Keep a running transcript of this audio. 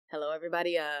Hello,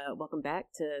 everybody. Welcome back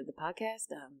to the podcast.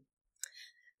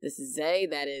 This is Zay.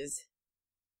 That is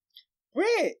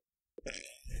Britt.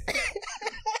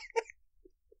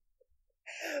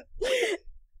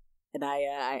 And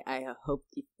I hope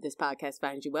this podcast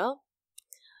finds you well.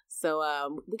 So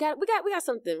we got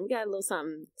something. We got a little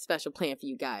something special planned for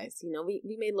you guys. You know, we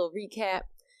made a little recap.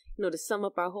 You know, to sum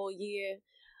up our whole year.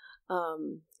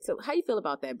 So how you feel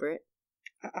about that, Britt?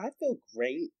 I feel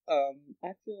great.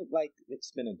 I feel like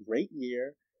it's been a great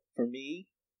year for me,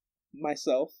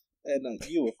 myself, and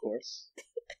you, of course.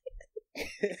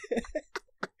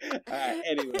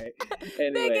 Anyway.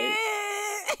 Nah,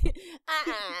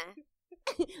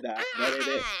 that ain't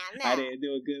it. I didn't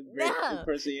do a good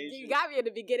impersonation. You got me in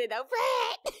the beginning, though,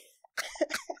 Britt.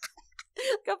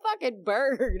 Like a fucking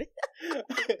bird.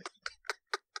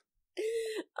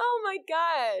 Oh my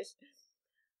gosh.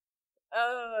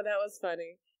 Oh, that was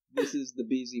funny. This is the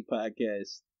BZ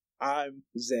Podcast. I'm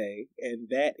Zay, and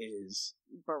that is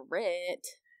Britt.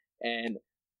 And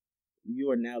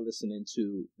you are now listening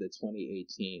to the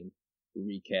 2018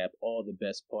 recap, all the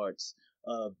best parts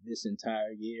of this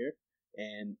entire year.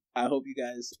 And I hope you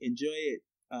guys enjoy it.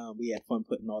 We had fun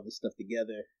putting all this stuff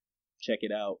together. Check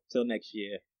it out. Till next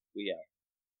year, we out.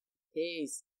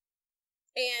 Peace.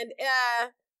 And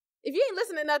if you ain't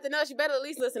listening to nothing else, you better at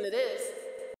least listen to this.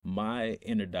 My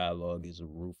inner dialogue is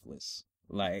ruthless.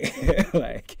 Like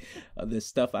the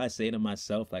stuff I say to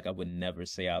myself, like I would never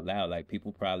say out loud. Like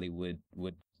people probably would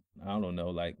I don't know,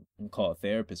 like call a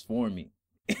therapist for me.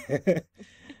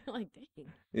 Like dang.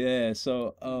 Yeah.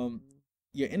 So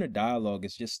your inner dialogue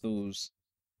is just those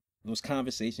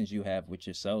conversations you have with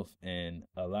yourself, and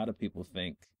a lot of people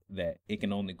think that it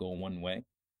can only go one way.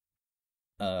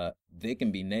 They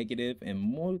can be negative, and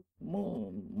more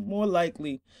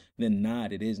likely than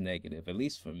not, it is negative, at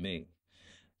least for me.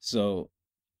 So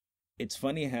it's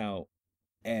funny how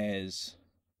as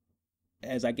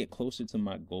I get closer to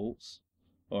my goals,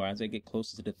 or as I get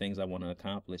closer to the things I want to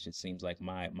accomplish, it seems like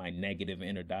my negative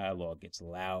inner dialogue gets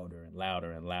louder and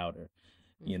louder and louder,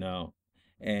 you know?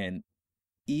 And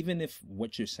even if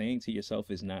what you're saying to yourself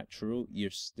is not true,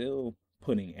 you're still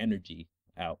putting energy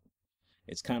out.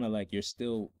 It's kind of like you're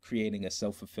still creating a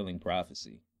self-fulfilling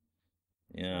prophecy,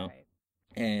 you know? Right.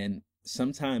 And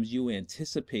sometimes you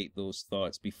anticipate those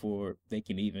thoughts before they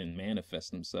can even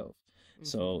manifest themselves. Mm-hmm.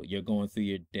 So you're going through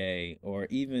your day, or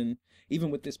even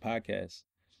with this podcast,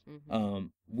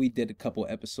 we did a couple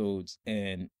episodes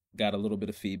and got a little bit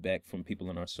of feedback from people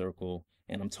in our circle,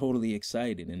 and I'm totally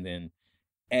excited. And then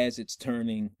as it's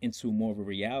turning into more of a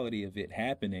reality of it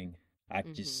happening, I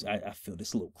feel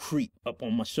this little creep up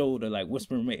on my shoulder, like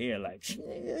whispering in my ear, like,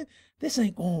 this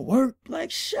ain't gonna work.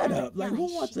 Like, shut up. Like,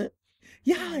 who wants it?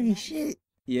 Y'all ain't shit.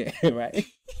 Yeah, right.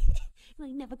 You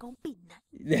ain't never gonna be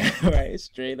nothing. Yeah, right.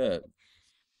 Straight up.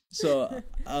 So,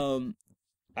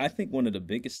 I think one of the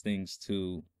biggest things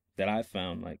too that I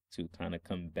found, like, to kind of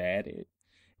combat it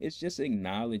is just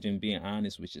acknowledging, being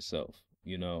honest with yourself.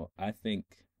 You know, I think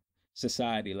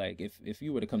society, like if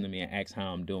you were to come to me and ask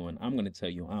how I'm doing, I'm going to tell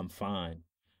you I'm fine,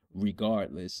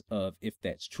 regardless of if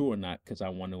that's true or not, because I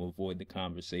want to avoid the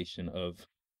conversation of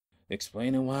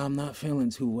explaining why I'm not feeling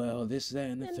too well, this, that,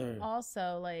 and the third.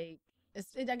 Also, like, I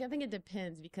think it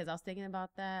depends, because I was thinking about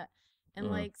that, and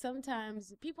like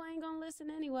sometimes people ain't going to listen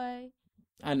anyway.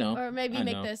 I know. Or maybe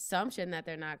make the assumption that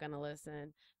they're not going to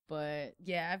listen. But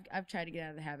yeah, I've tried to get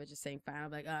out of the habit of just saying fine.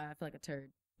 I'm like, I feel like a turd.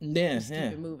 Yeah, just keep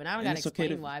it moving. I don't got to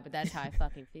explain why, but that's how I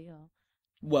fucking feel.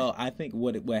 Well, I think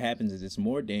what happens is it's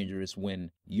more dangerous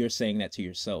when you're saying that to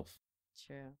yourself.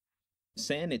 True.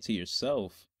 Saying it to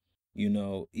yourself, you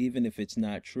know, even if it's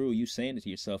not true, you saying it to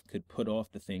yourself could put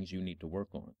off the things you need to work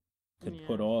on. Could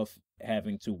put off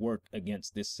having to work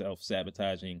against this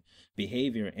self-sabotaging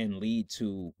behavior and lead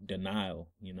to denial,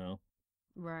 you know?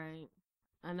 Right.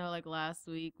 I know, like, last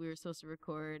week we were supposed to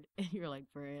record, and you were like,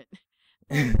 Britt.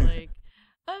 I'm like,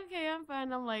 okay, I'm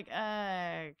fine. I'm like,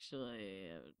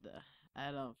 actually,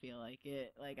 I don't feel like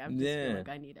it. Like, I'm just feel like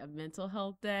I need a mental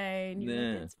health day. And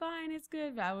you're like, it's fine, it's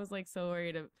good. But I was, like, so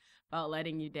worried about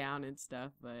letting you down and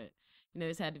stuff. But, you know,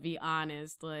 just had to be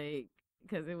honest, like,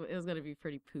 because it was going to be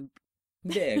pretty poop.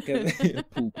 Yeah, because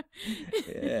poop.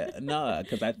 Yeah, no,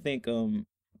 because I think, and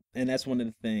that's one of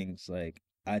the things, like,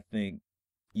 I think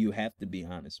you have to be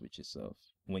honest with yourself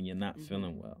when you're not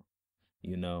feeling well,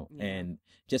 you know, and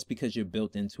just because you're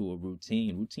built into a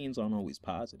routines aren't always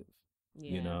positive,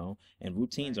 you know, and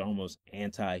routines are almost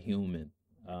anti-human.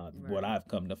 What I've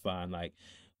come to find, like,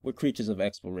 we're creatures of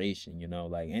exploration, you know,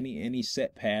 like any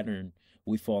set pattern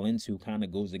we fall into kind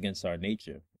of goes against our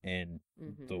nature and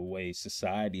the way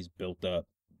society's built up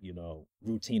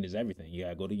routine is everything. You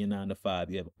gotta go to your 9 to 5.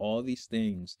 You have all these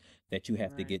things that you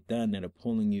have to Right. get done that are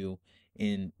pulling you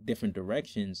in different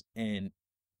directions, and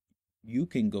you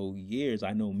can go years.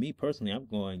 I know me personally, I'm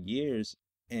going years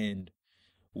and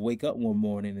wake up one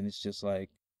morning and it's just like,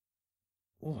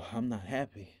 oh, I'm not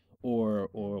happy. Or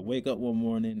wake up Mhm. one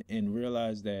morning and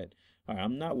realize that, all right,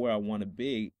 I'm not where I want to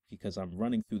be because I'm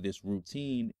running through this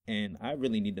routine, and I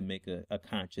really need to make a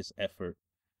conscious effort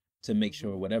to make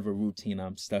sure Mhm. whatever routine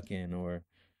I'm stuck in, or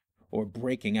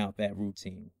breaking out that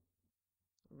routine.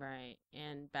 Right.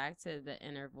 And back to the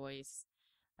inner voice,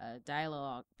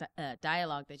 dialogue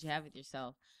that you have with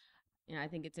yourself. And I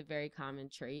think it's a very common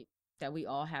trait that we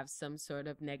all have some sort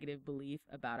of negative belief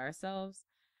about ourselves.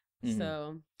 Hmm.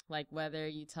 So, like whether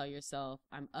you tell yourself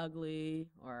I'm ugly,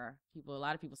 or a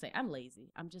lot of people say I'm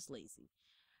lazy, I'm just lazy.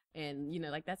 And,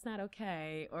 like that's not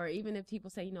okay. Or even if people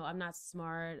say, I'm not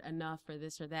smart enough for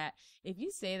this or that, if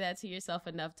you say that to yourself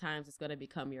enough times, it's going to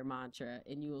become your mantra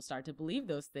and you will start to believe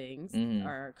those things Hmm.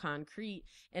 are concrete.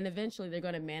 And eventually they're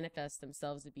going to manifest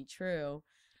themselves to be true.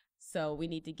 So we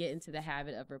need to get into the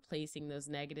habit of replacing those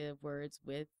negative words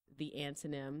with the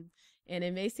antonym. And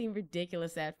it may seem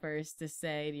ridiculous at first to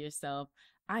say to yourself,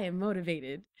 I am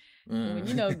motivated, when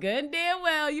you know good and damn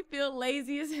well you feel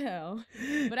lazy as hell.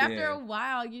 But after Yeah. a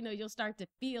while, you'll start to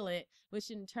feel it, which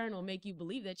in turn will make you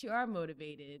believe that you are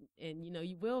motivated. And,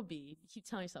 you will be. You keep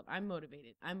telling yourself, I'm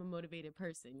motivated. I'm a motivated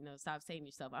person. Stop saying to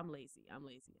yourself, I'm lazy. I'm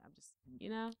lazy. I'm just.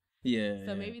 Yeah,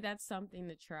 So yeah. maybe that's something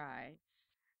to try,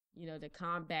 to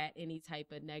combat any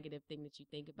type of negative thing that you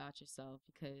think about yourself.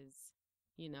 Because,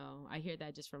 I hear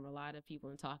that just from a lot of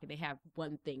people in talking. They have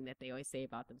one thing that they always say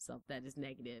about themselves that is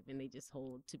negative and they just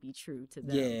hold to be true to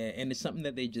them. Yeah, and it's something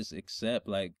that they just accept.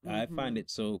 Like, I find Mm-hmm.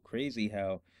 it so crazy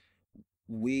how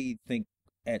we think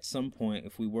at some point,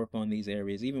 if we work on these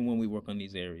areas, even when we work on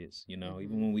these areas, even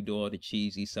Mm-hmm. when we do all the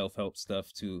cheesy self-help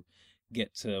stuff to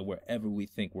get to wherever we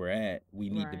think we're at, we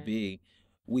need to Right. be,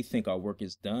 we think our work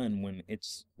is done when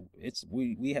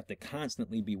we have to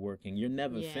constantly be working. You're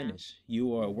never Yeah. finished.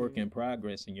 You are a work Mm-hmm. in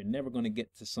progress, and you're never going to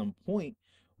get to some point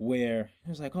where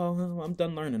it's like, oh, well, I'm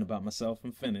done learning about myself.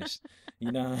 I'm finished.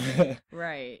 You know?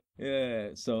 Right. Yeah.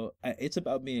 So it's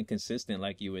about being consistent,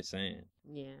 like you were saying.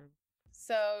 Yeah.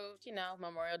 So,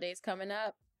 Memorial Day's coming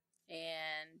up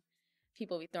and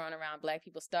people be throwing around black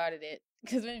people started it.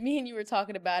 Because when me and you were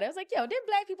talking about it, I was like, yo, did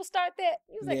black people start that?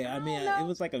 He was like, Yeah, I I mean, don't it know.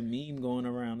 was like a meme going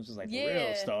around. It's just like the real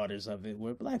Yeah. starters of it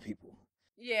were black people.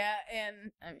 Yeah.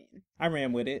 And I mean, I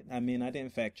ran with it. I mean, I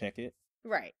didn't fact check it,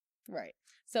 right. Right.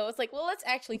 So it's like, well, let's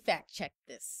actually fact check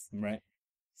this. right?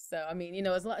 So, I mean,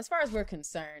 as far as we're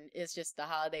concerned, it's just a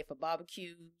holiday for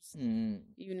barbecues, Mm.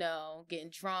 getting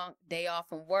drunk, day off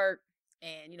from work,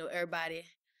 and, everybody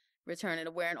returning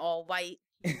to wearing all white,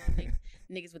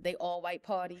 niggas with they all white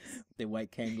parties, The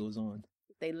white Kangos on.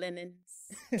 they linens,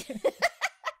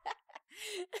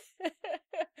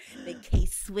 they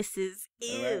case Swisses.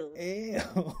 All right. Ew.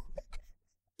 Ew.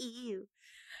 Ew.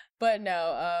 But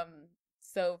no,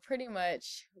 so pretty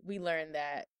much we learned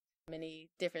that many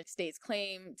different states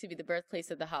claim to be the birthplace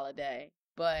of the holiday,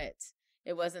 but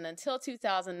it wasn't until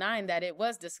 2009 that it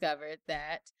was discovered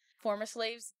that former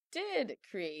slaves did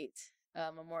create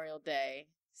Memorial Day.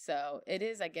 So it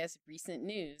is, I guess, recent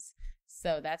news.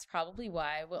 So that's probably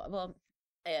why.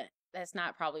 That's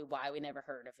not probably why we never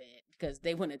heard of it, because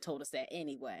they wouldn't have told us that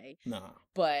anyway. Nah.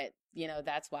 But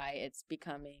that's why it's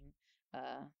becoming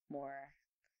more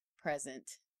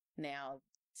present now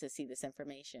to see this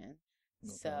information.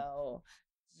 Okay. So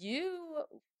you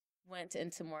went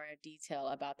into more detail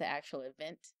about the actual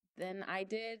event than I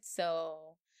did.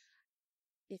 So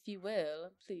if you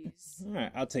will, please. All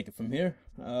right. I'll take it from here.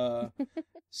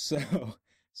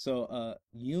 So,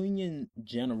 Union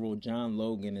General John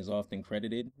Logan is often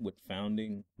credited with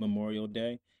founding Memorial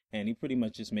Day, and he pretty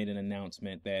much just made an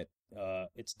announcement that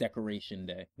it's Decoration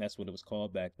Day. That's what it was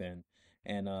called back then.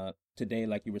 And today,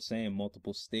 like you were saying,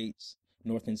 multiple states,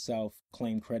 North and South,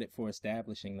 claim credit for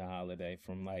establishing the holiday,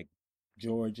 from like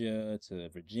Georgia to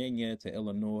Virginia to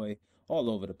Illinois, all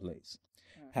over the place.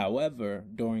 Mhm. However,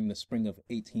 during the spring of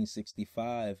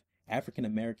 1865, African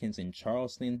Americans in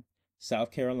Charleston,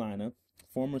 South Carolina,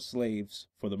 former slaves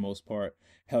for the most part,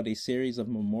 held a series of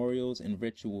memorials and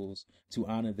rituals to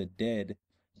honor the dead.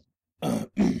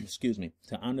 Excuse me,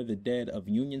 to honor the dead of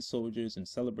Union soldiers and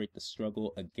celebrate the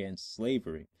struggle against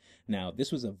slavery. Now,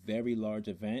 this was a very large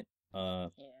event Yeah.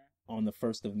 on the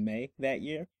 1st of May that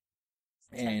year.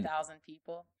 And 10,000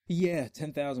 people. yeah,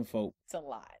 10,000 folk. It's a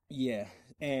lot. Yeah.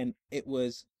 And it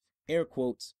was, air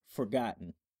quotes,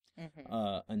 forgotten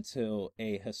Mm-hmm. until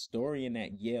a historian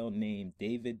at Yale named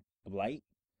David Blight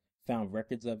found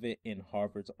records of it in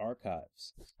Harvard's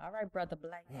archives. All right, brother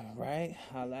Black. Right?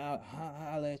 Holla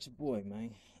at your boy,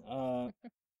 man. Uh,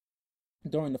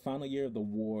 During the final year of the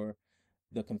war,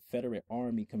 the Confederate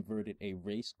Army converted a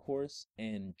race course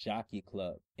and jockey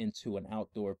club into an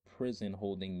outdoor prison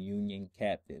holding Union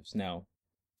captives. Now,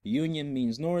 Union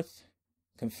means North,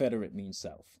 Confederate means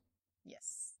South.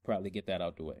 Yes. Probably get that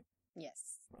out the way.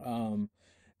 Yes. Um,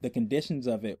 the conditions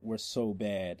of it were so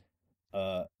bad.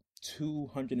 Uh,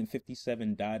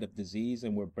 257 died of disease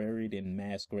and were buried in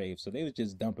mass graves. So they was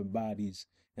just dumping bodies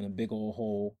in a big old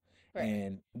hole. Right.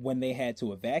 And when they had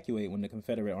to evacuate, when the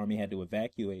Confederate Army had to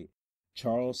evacuate,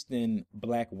 Charleston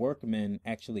black workmen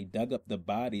actually dug up the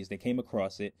bodies. They came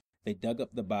across it. They dug up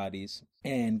the bodies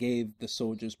and gave the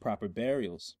soldiers proper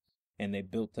burials. And they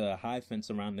built a high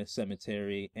fence around the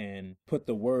cemetery and put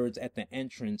the words at the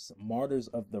entrance, Martyrs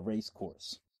of the Race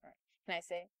Course. Right. Can I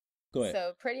say? Go ahead.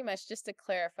 So pretty much just to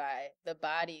clarify, the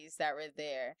bodies that were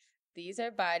there, these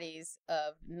are bodies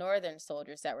of Northern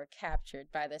soldiers that were captured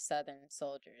by the Southern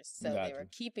soldiers. So they were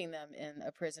keeping them in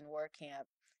a prison war camp.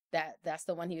 That's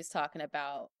the one he was talking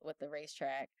about with the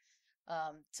racetrack.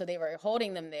 So they were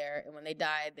holding them there, and when they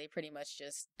died, they pretty much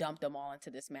just dumped them all into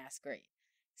this mass grave.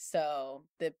 So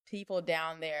the people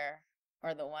down there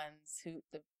are the ones who,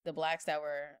 the blacks that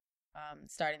were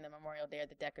starting the Memorial Day or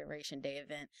the Decoration Day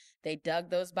event, they dug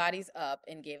those bodies up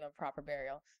and gave them proper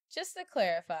burial. Just to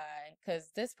clarify, because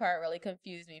this part really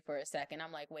confused me for a second.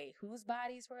 I'm like, wait, whose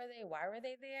bodies were they? Why were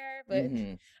they there?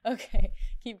 But okay,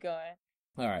 keep going.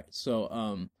 All right.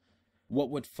 So, what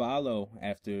would follow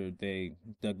after they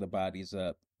dug the bodies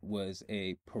up was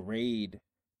a parade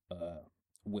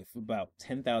with about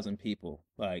 10,000 people,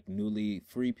 like newly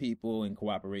free people in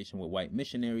cooperation with white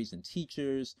missionaries and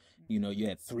teachers. You know, you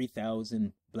had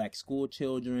 3,000 black school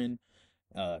children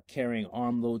carrying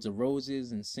armloads of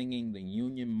roses and singing the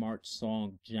Union March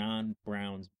song, John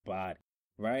Brown's Body,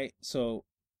 right? So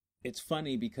it's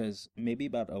funny because maybe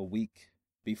about a week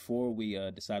before we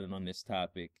decided on this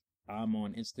topic, I'm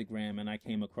on Instagram and I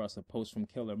came across a post from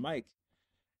Killer Mike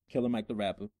the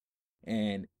rapper,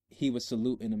 and he was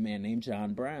saluting a man named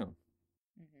John Brown.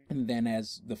 And then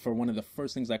for one of the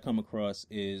first things I come across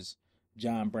is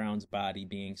John Brown's Body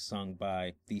being sung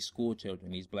by these school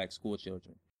children, these black school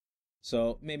children.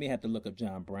 So maybe I had to look up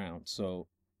John Brown. So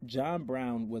John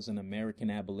Brown was an American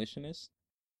abolitionist,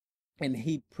 and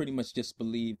he pretty much just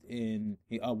believed in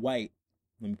a white,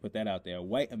 let me put that out there, a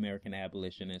white American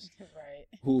abolitionist Right.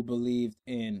 who believed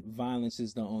in violence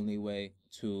is the only way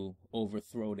to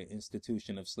overthrow the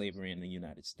institution of slavery in the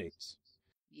United States.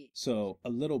 Yeah. So a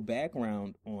little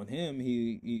background on him,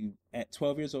 he at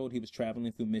 12 years old, he was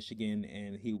traveling through Michigan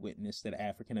and he witnessed an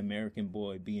African American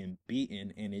boy being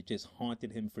beaten, and it just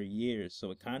haunted him for years. So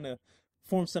it kind of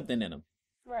formed something in him.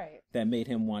 Right. That made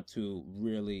him want to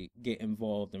really get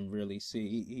involved and really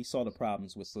see. He saw the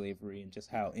problems with slavery and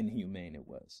just how inhumane it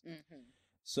was.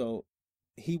 So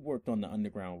he worked on the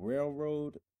Underground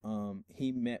Railroad.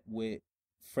 He met with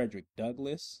Frederick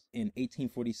Douglass in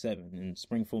 1847 in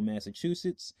Springfield,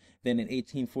 Massachusetts. Then in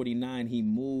 1849, he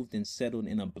moved and settled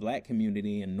in a black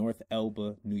community in North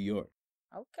Elba, New York.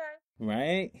 Okay.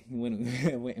 Right? He went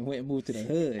and moved to the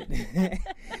hood.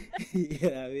 You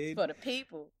know what I mean? For the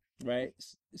people. Right.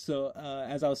 So,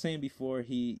 as I was saying before,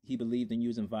 he believed in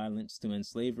using violence to end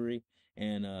slavery,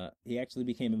 and he actually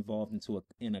became involved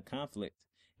in a conflict.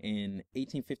 In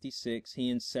 1856, he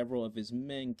and several of his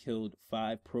men killed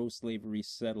 5 pro-slavery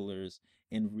settlers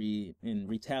in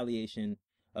retaliation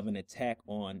of an attack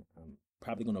on, I'm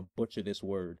probably going to butcher this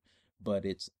word, but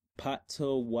it's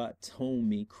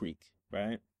Potawatomi Creek,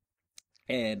 right?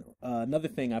 And another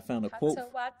thing, I found a quote.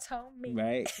 Potawatomi.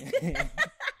 Right.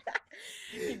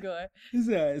 Keep going.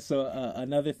 So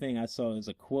another thing I saw is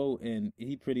a quote, and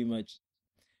he pretty much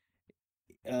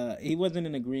he wasn't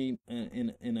in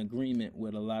agreement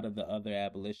with a lot of the other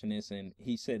abolitionists, and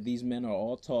he said these men are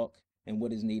all talk, and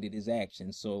what is needed is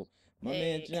action. So my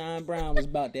man John Brown was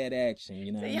about that action,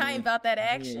 you know. So y'all ain't about that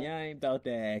action. Yeah, y'all ain't about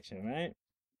that action, right?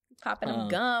 Popping them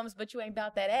gums, but you ain't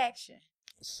about that action.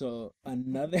 So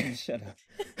another shut up.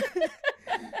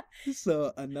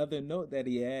 So another note that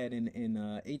he had in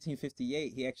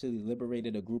 1858, he actually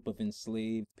liberated a group of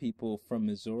enslaved people from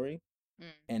Missouri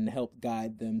and helped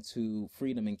guide them to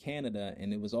freedom in Canada.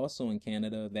 And it was also in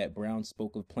Canada that Brown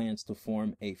spoke of plans to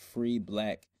form a free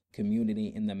black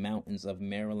community in the mountains of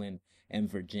Maryland and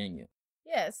Virginia.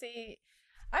 Yeah, see,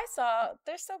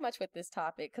 there's so much with this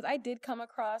topic because I did come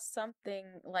across something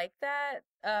like that.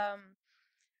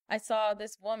 I saw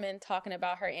this woman talking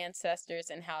about her ancestors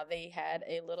and how they had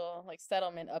a little like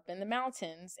settlement up in the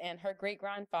mountains, and her great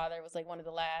grandfather was like one of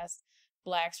the last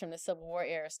blacks from the Civil War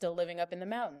era still living up in the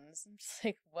mountains. I'm just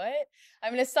like, what? I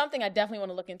mean, it's something I definitely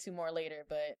want to look into more later,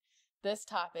 but this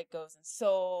topic goes in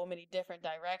so many different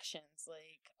directions.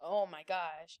 Like, oh my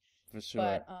gosh. For sure.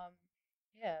 But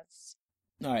yeah.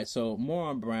 All right, so more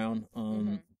on Brown.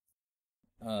 Mm-hmm.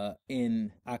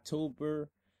 In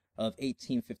October of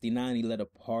 1859, he led a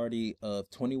party of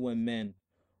 21 men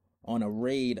on a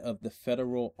raid of the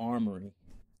Federal Armory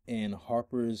in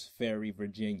Harper's Ferry,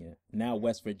 Virginia, now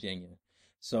West Virginia.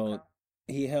 So Wow.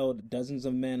 he held dozens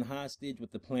of men hostage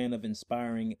with the plan of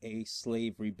inspiring a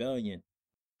slave rebellion.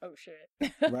 Oh shit.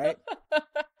 Right?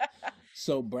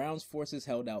 So Brown's forces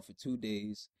held out for 2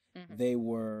 days. Mm-hmm. They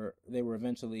were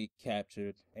eventually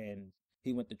captured, and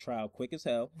he went to trial quick as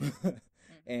hell.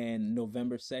 And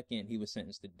November 2nd, he was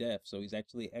sentenced to death. So he's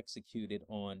actually executed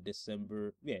on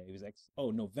November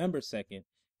 2nd,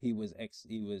 he was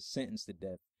sentenced to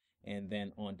death. And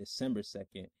then on December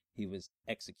 2nd, he was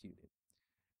executed.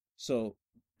 So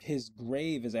his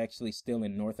grave is actually still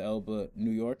in North Elba,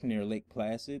 New York, near Lake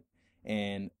Placid.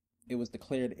 And it was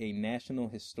declared a National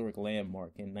Historic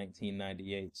Landmark in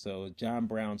 1998. So John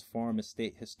Brown's Farm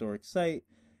Estate Historic Site.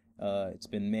 It's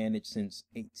been managed since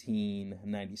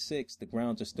 1896. The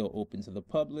grounds are still open to the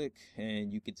public,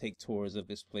 and you could take tours of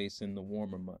this place in the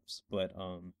warmer months. But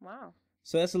wow.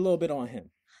 So that's a little bit on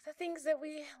him. The things that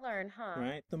we learn, huh?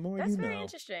 Right. The more that's you know. very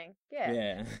interesting. Yeah.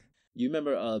 Yeah. You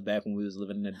remember back when we was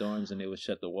living in the dorms and they would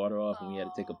shut the water off and we had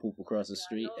to take a poop across the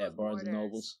street at Barnes and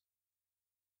Nobles?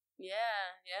 Yeah,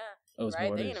 yeah. It was right,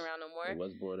 Borders. They ain't around no more. It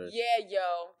was Borders. Yeah,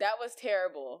 yo, that was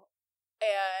terrible.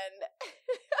 And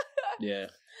yeah.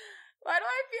 Why do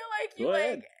I feel like you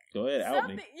Go ahead, out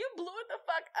me. You blew it the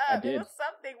fuck up. I did. It was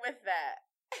something with that.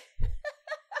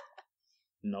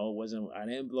 No, it wasn't. I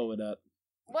didn't blow it up.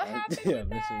 What happened with listen,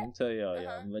 that? let me tell y'all.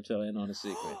 Yeah, I'm gonna let y'all in on a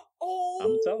secret. Oh, I'm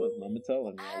gonna tell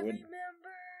him. I remember.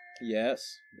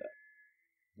 Yes,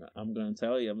 I'm gonna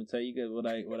tell you. I'm gonna tell you guys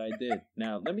what I did.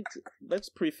 Now, let's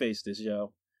preface this,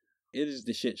 y'all. It is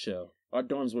the shit show. Our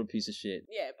dorms were a piece of shit.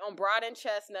 Yeah, on Broad and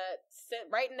Chestnut,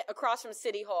 right across from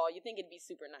City Hall. You think it'd be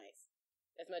super nice,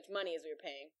 as much money as we were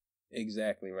paying.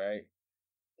 Exactly right.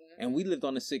 Mm-hmm. And we lived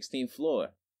on the 16th floor.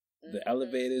 The Mm-hmm.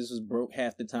 elevators was broke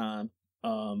half the time.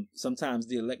 Sometimes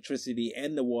the electricity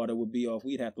and the water would be off.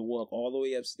 We'd have to walk all the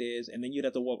way upstairs, and then you'd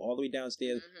have to walk all the way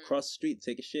downstairs, cross the street,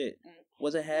 take a shit.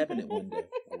 Wasn't having it one day.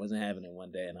 I wasn't having it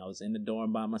one day, and I was in the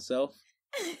dorm by myself.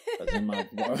 I was in my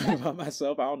dorm by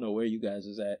myself. I don't know where you guys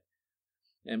was at.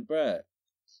 And bruh,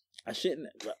 I shit in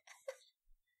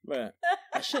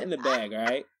the bag, all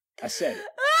right? I said it.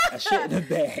 I shit in the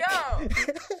bag. Yo.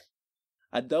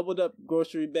 I doubled up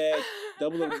grocery bag,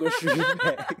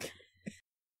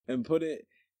 and put it.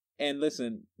 And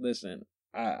listen.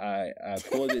 I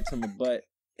pulled it to my butt,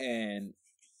 and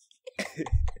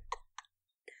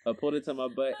I pulled it to my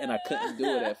butt, and I couldn't do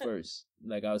it at first.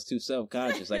 Like I was too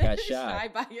self-conscious. I got shy. Shy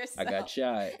by yourself. I got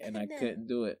shy, and I couldn't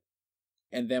do it.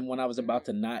 And then when I was about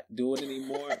to not do it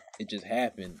anymore, it just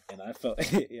happened, and I felt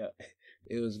yeah,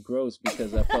 it was gross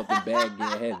because I felt the bag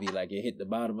get heavy, like it hit the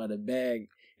bottom of the bag,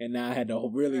 and now I had to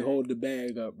really hold the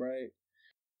bag up, right?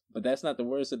 But that's not the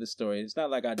worst of the story. It's not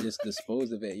like I just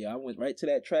disposed of it. Yeah, I went right to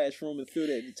that trash room and threw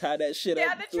that, and tied that shit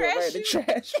up, and threw it right in the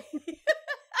trash.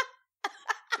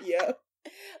 Yeah.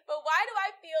 But why do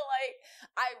I feel like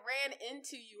I ran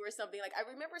into you or something? Like I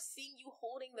remember seeing you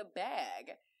holding the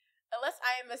bag. Unless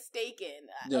I am mistaken.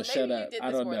 No, maybe shut up. You did I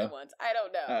this don't more know. than once. I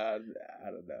don't know.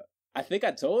 I don't know. I think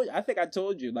I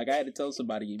told you. Like I had to tell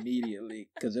somebody immediately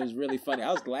because it was really funny.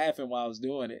 I was laughing while I was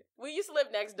doing it. We used to live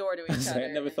next door to each other. I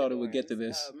never thought it would get to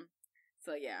this.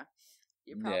 So yeah,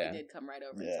 you probably did come right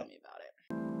over and tell me about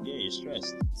it. Yeah, you're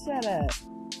stressed. Shut up.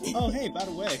 Oh, hey, by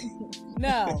the way.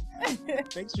 No.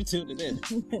 Thanks for tuning in.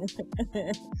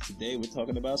 Today we're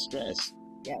talking about stress.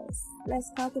 Yes. Let's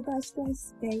talk about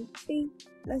stress, baby.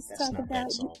 Let's talk about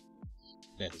that song.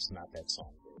 That is not that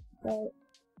song, baby. But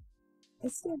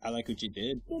it's still. I like what you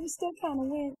did. But it still kind of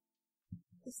went.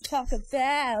 Let's talk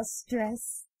about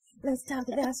stress. Let's talk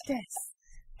about stress.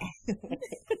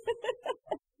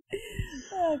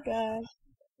 Oh God,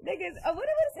 niggas. What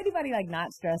is anybody like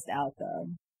not stressed out though?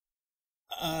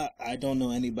 I don't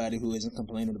know anybody who isn't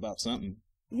complaining about something.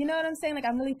 You know what I'm saying? Like,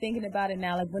 I'm really thinking about it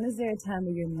now. Like, when is there a time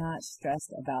where you're not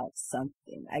stressed about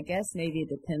something? I guess maybe it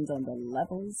depends on the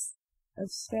levels of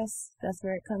stress. That's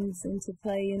where it comes into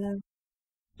play, you know?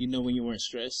 You know when you weren't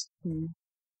stressed? When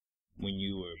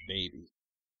you were a baby.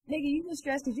 Nigga, you were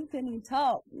stressed because you couldn't even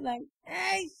talk. You're like,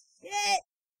 hey, shit!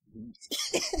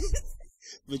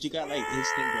 But you got, like,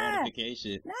 instant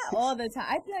gratification. Not all the time.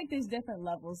 I feel like there's different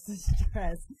levels to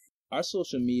stress. Our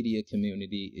social media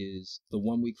community is the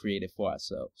one we created for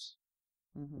ourselves.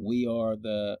 Mm-hmm. We are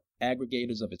the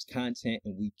aggregators of its content,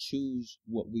 and we choose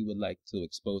what we would like to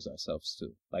expose ourselves to.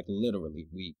 Like literally,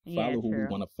 we Yeah, follow who we true.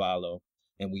 want to follow,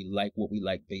 and we like what we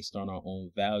like based on our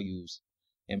own values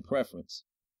and preference.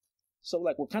 So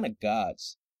like we're kind of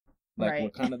gods. Like we're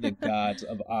Right. kind of the gods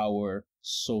of our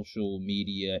social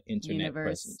media internet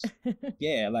Universe. presence.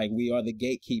 Yeah, like we are the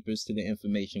gatekeepers to the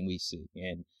information we see.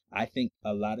 And I think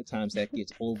a lot of times that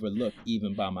gets overlooked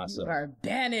even by You myself. are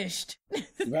banished.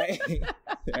 Right?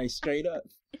 Like straight up.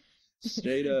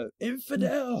 Straight up.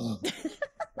 Infidel.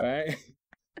 Right?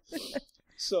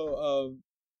 So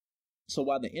so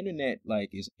while the internet like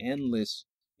is endless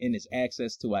in its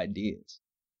access to ideas,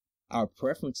 our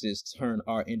preferences turn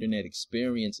our internet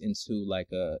experience into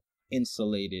like a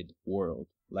insulated world,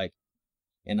 like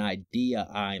an idea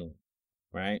island,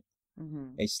 right?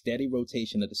 Mm-hmm. A steady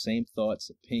rotation of the same thoughts,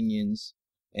 opinions,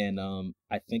 and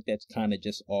I think that's kind of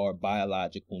just our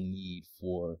biological need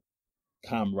for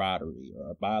camaraderie,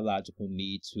 or a biological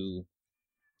need to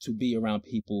be around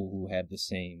people who have the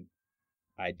same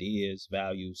ideas,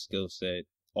 values, skill set,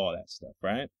 all that stuff,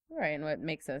 right? Right, and what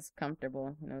makes us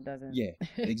comfortable, doesn't Yeah,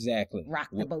 exactly. rock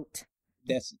the boat.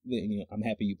 That's I'm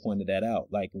happy you pointed that out.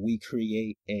 Like we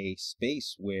create a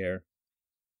space where,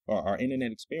 or our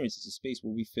internet experience is a space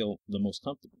where we feel the most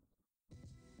comfortable.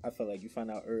 I feel like you find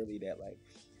out early that like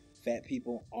fat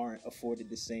people aren't afforded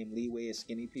the same leeway as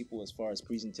skinny people as far as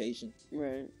presentation.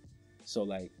 Right. So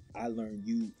like I learned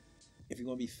if you're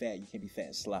gonna be fat, you can't be fat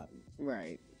and sloppy.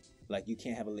 Right. Like you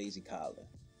can't have a lazy collar.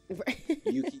 Right.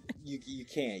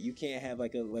 You can't have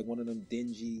like one of them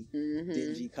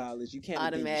dingy collars. You can't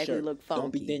automatically shirt. look funky.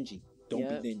 Don't be dingy. Don't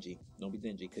Yep. be dingy. Don't be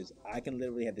dingy, because I can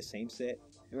literally have the same set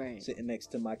Right. sitting next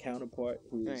to my counterpart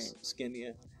who's Right.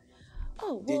 skinnier,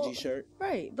 Oh, well, dingy shirt.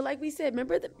 Right, but like we said,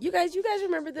 remember you guys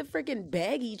remember the freaking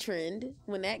baggy trend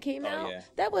when that came out? Yeah.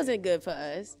 That wasn't good for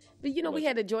us. But we Wasn't.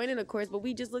 had to join in, of course, but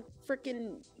we just looked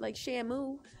freaking like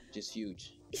Shamu. Just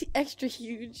huge. Extra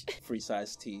huge. Free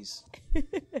size tees.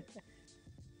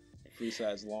 Free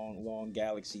size long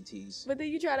galaxy tees. But then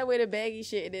you try to wear the baggy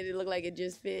shit and then it looked like it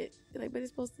just fit. You're like, but it's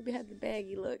supposed to have the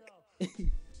baggy look.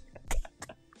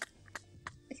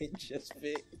 It just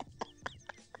fit.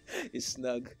 It's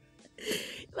snug.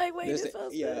 Like, wait, it's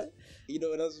supposed to. You know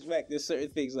what else is fact? There's certain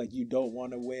things like you don't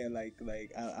want to wear. Like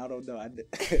I don't know.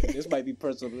 This might be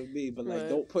personal to me, but like Right.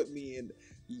 don't put me in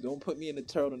a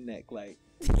turtleneck. Like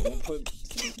don't put.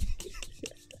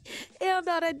 Hell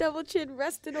no, that double chin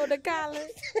resting on the collar.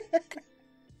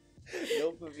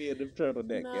 Don't put me in the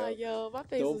turtleneck, Nah, yo. my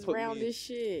face Don't was put round me- as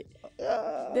shit.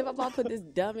 Then my mom put this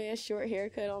dumbass short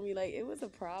haircut on me. Like, it was a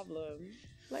problem.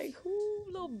 Like, who?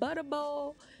 Little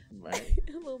butterball. Right.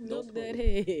 A little milk put dud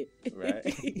me- head.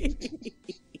 Right.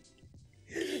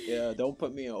 Yeah, don't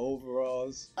put me in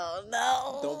overalls. Oh,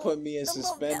 no. Don't put me in The little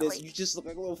suspenders. belly. You just look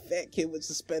like a little fat kid with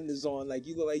suspenders on. Like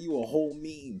you look like you a whole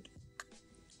meme.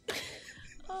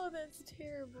 Oh, that's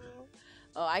terrible.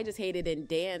 Oh, I just hated in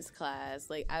dance class.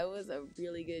 Like, I was a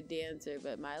really good dancer,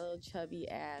 but my little chubby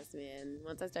ass, man.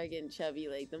 Once I started getting chubby,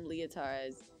 like, them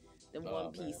leotards, them Oh,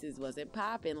 one pieces wasn't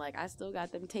popping. Like, I still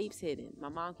got them tapes hidden. My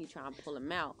mom keep trying to pull them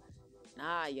out.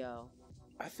 Nah, yo.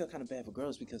 I feel kind of bad for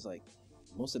girls because like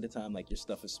most of the time like your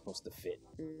stuff is supposed to fit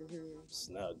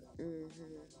snug.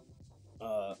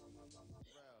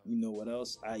 You know what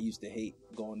else? I used to hate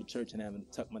going to church and having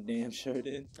to tuck my damn shirt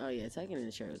in. Oh, yeah, tucking in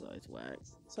the shirt is always whack.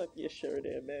 Tuck your shirt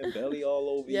in, man. Belly all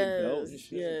over your belt and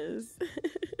shit. Yes.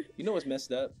 You know what's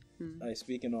messed up? Like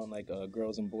speaking on like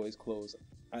girls and boys clothes.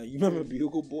 You remember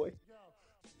Bugle Boy?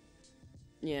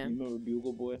 Yeah. You remember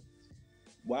Bugle Boy?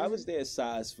 Why was there a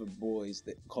size for boys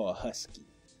that called Husky?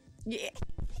 Yeah.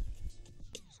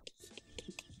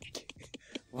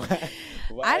 Why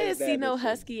I is didn't that see a no thing?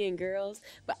 husky in girls,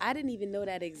 but I didn't even know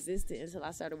that existed until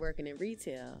I started working in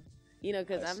retail.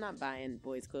 Because I'm not buying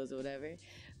boys' clothes or whatever.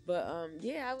 But,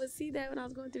 yeah, I would see that when I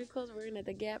was going through the clothes working at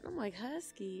the Gap. I'm like,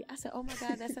 Husky. I said, oh, my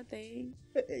God, that's a thing.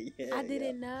 Yeah, I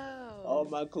didn't know. All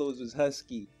my clothes was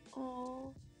Husky.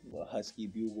 Oh, Well, Husky,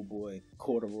 Bugle Boy,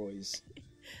 corduroys,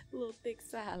 little thick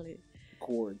solid.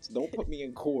 cords. Don't put me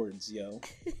in cords, yo.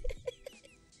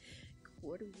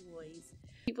 Corduroys.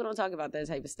 People don't talk about that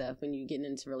type of stuff when you're getting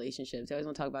into relationships. They always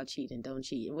want to talk about cheating, don't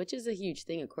cheat, which is a huge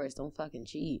thing, of course. Don't fucking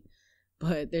cheat.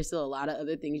 But there's still a lot of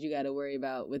other things you got to worry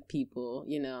about with people,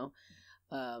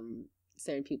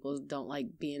 certain people don't like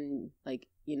being, like,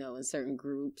 in certain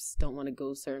groups, don't want to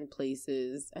go certain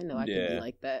places. I know I can be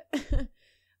like that.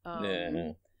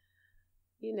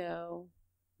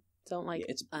 Don't like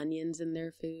onions in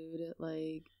their food.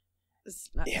 Like,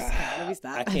 Let me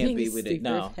stop. I can't be with it.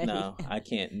 No, I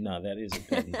can't. No, that is a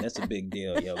petty. That's a big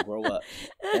deal. Yo, grow up.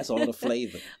 That's all the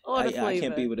flavor. I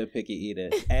can't be with a picky eater.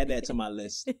 Add that to my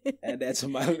list. Add that to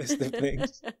my list of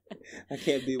things. I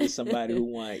can't be with somebody who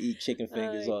want to eat chicken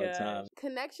fingers all the time.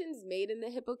 Connections made in the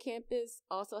hippocampus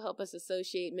also help us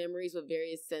associate memories with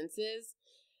various senses.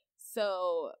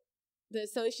 So the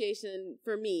association,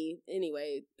 for me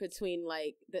anyway, between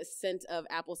like the scent of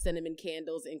apple cinnamon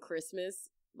candles and Christmas,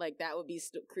 like that would be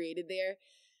created there.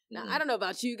 Now, I don't know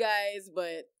about you guys,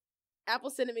 but apple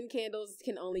cinnamon candles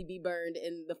can only be burned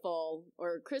in the fall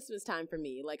or Christmas time for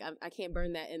me. Like I can't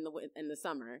burn that in the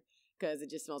summer because it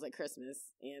just smells like Christmas,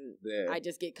 and I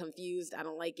just get confused. I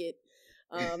don't like it.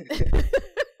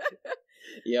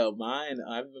 Yo, mine.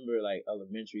 I remember like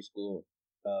elementary school,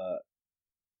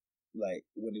 like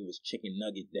when it was chicken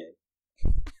nugget day.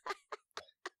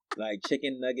 Like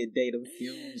chicken nugget day, the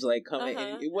fumes like coming.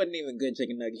 And it wasn't even good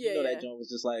chicken nuggets. Yeah, that joint was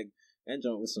just like that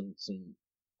joint was some.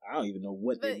 I don't even know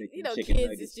what they make. Chicken kids,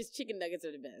 nuggets. It's just chicken nuggets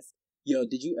are the best. Yo,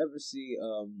 did you ever see?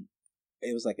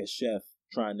 It was like a chef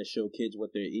trying to show kids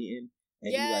what they're eating.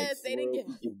 And they didn't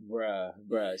give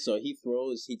bruh. So he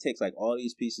takes like all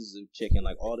these pieces of chicken,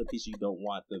 like all the pieces you don't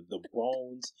want, the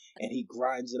bones, and he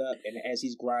grinds it up. And as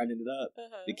he's grinding it up,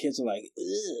 the kids are like,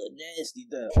 ugh, nasty.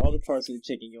 All the parts of the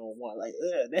chicken you don't want, like,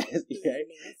 ugh, nasty. Right?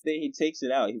 Then he takes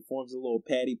it out. He forms a little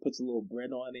patty, puts a little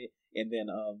bread on it, and then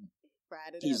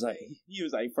fried it he's up. Like, he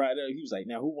was like, fried it up. He was like,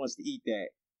 now who wants to eat that?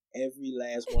 Every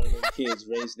last one of them kids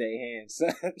raised their hands,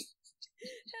 son.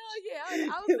 Hell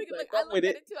yeah! I was thinking, like, I looked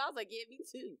at it too. I was like, yeah, me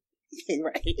too. Yeah,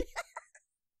 right.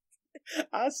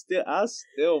 I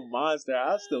still monster.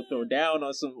 I still throw down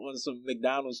on some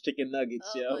McDonald's chicken nuggets,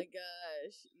 yo. Oh my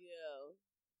gosh, yo.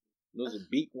 Those are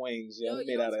beak wings, yo.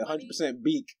 Made out of 100%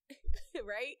 beak.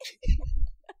 Right?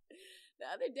 The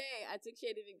other day, I took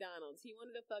Shady McDonald's. He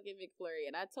wanted a fucking McFlurry,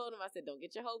 and I told him, I said, don't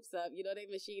get your hopes up. You know, their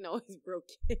machine always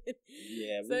broken.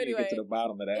 Yeah, we need to get to the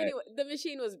bottom of that. Anyway, the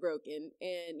machine was broken,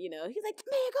 and, you know, he's like,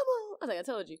 man, come on. I was like, I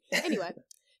told you. Anyway,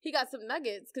 he got some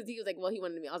nuggets, because he was like, well, he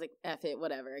wanted me. I was like, F it,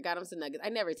 whatever. I got him some nuggets. I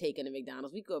never take in a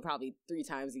McDonald's. We go probably 3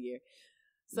 times a year.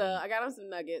 So I got him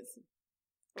some nuggets.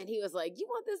 And he was like, you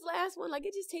want this last one? Like,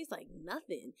 it just tastes like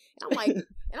nothing. And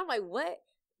I'm like, what?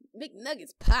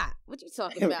 McNuggets pop. What you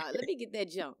talking about? Let me get that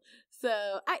junk. So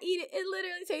I eat it. It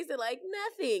literally tasted like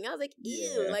nothing. I was like,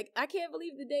 ew. Yeah. Like, I can't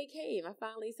believe the day came. I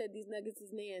finally said these nuggets is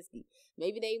nasty.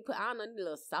 Maybe they put, I don't know, a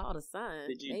little salt or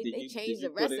something. They changed the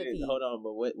recipe. Hold on,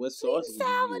 but what sweet sauce and did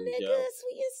sour, you use, nigga. yo?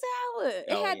 Sweet and sour.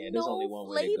 It had no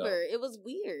flavor. It was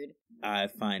weird. I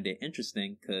find it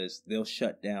interesting because they'll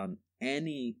shut down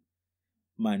any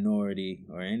minority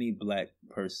or any black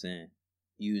person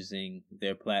using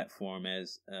their platform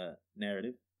as a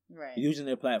narrative, right? Using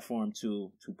their platform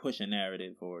to push a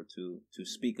narrative or to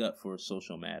speak up for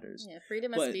social matters. Yeah,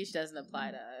 freedom of speech doesn't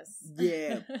apply to us.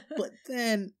 Yeah, but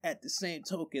then at the same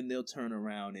token, they'll turn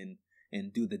around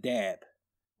and do the dab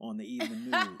on the evening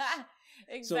news.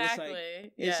 Exactly. So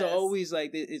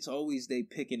it's always they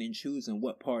picking and choosing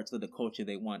what parts of the culture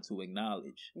they want to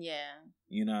acknowledge. Yeah,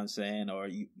 you know what I'm saying, or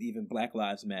even Black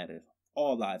Lives Matter,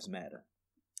 all lives matter.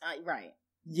 Right.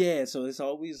 Yeah, so it's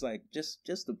always like just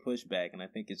the pushback, and I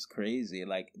think it's crazy.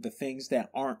 Like the things that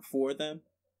aren't for them,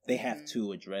 they have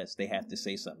to address. They have to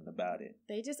say something about it.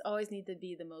 They just always need to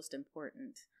be the most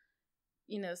important.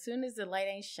 You know, as soon as the light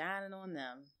ain't shining on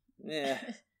them. Yeah.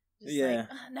 Like,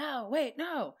 oh, no, wait,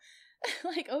 no.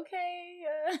 Like, okay,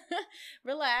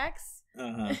 relax.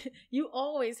 You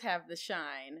always have the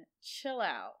shine. Chill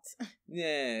out.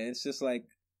 Yeah, it's just like,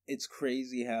 it's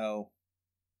crazy how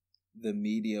the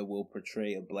media will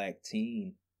portray a black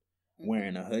teen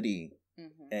wearing a hoodie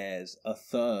as a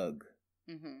thug,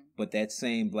 but that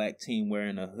same black teen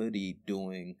wearing a hoodie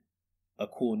doing a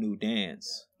cool new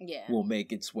dance will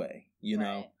make its way, you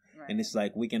know? Right. And it's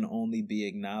like, we can only be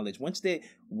acknowledged once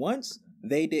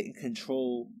they didn't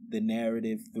control the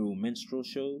narrative through minstrel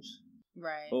shows,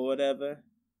 right, or whatever,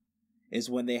 is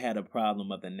when they had a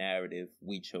problem of the narrative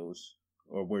we chose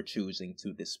or we're choosing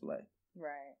to display.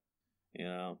 Right. You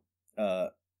know,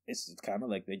 it's kind of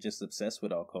like they're just obsessed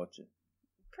with our culture.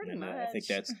 Pretty much. I think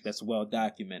that's well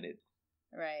documented.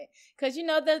 Right. Because, you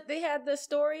know, they had the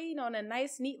story, you know, in a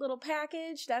nice, neat little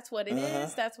package. That's what it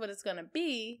is. That's what it's going to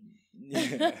be.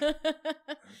 Yeah.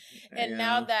 And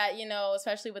now that, you know,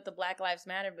 especially with the Black Lives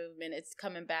Matter movement, it's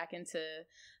coming back into,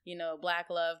 you know, Black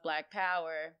love, Black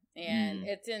power. And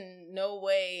it's in no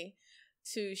way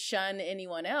to shun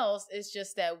anyone else. It's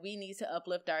just that we need to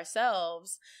uplift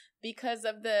ourselves because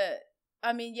of they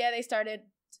started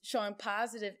showing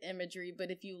positive imagery, but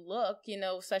if you look, you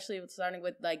know, especially starting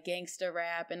with like gangster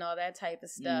rap and all that type of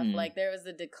stuff, like there was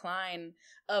a decline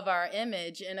of our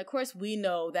image. And of course we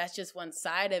know that's just one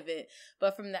side of it,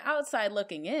 but from the outside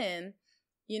looking in,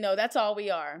 you know, that's all we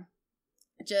are.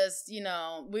 Just, you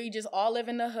know, we just all live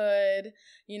in the hood,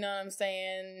 you know what I'm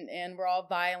saying? And we're all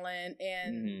violent.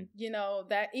 And, you know,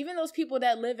 that even those people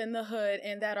that live in the hood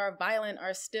and that are violent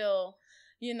are still,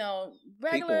 you know,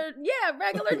 regular,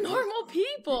 normal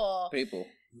people.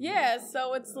 Yeah.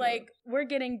 So it's like we're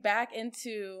getting back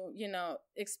into, you know,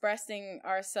 expressing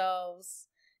ourselves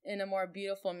in a more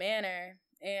beautiful manner.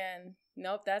 And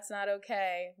nope, that's not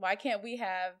okay. Why can't we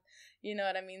have, you know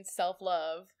what I mean,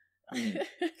 self-love?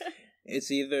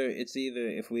 It's either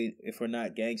if we're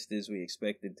not gangsters, we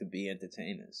expected to be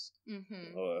entertainers,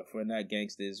 or if we're not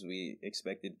gangsters, we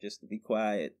expected just to be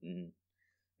quiet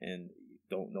and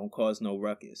don't cause no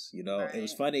ruckus. You know, It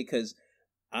was funny because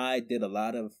I did a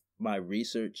lot of my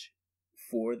research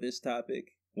for this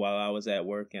topic while I was at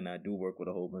work, and I do work with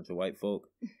a whole bunch of white folk,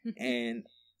 and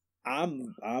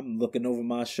I'm looking over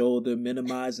my shoulder,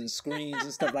 minimizing screens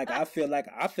and stuff. Like I feel like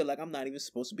I'm not even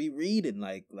supposed to be reading.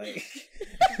 Like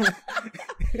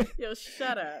Yo,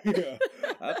 shut up. Yeah,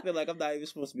 I feel like I'm not even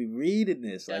supposed to be reading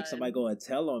this. Like somebody go and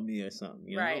tell on me or something.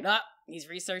 You know? He's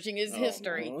researching his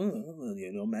history.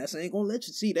 You know, Master ain't gonna let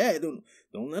you see that. Don't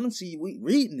let him see you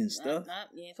reading and stuff.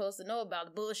 You ain't supposed to know about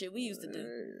the bullshit we used to do.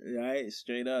 Right,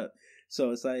 straight up.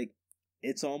 So it's like,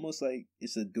 it's almost like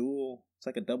it's a double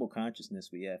consciousness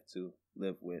we have to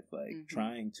live with, like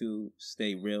trying to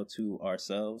stay real to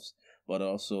ourselves, but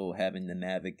also having to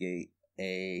navigate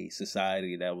a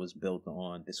society that was built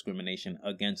on discrimination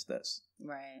against us.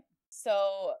 Right.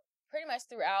 So pretty much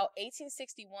throughout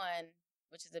 1861,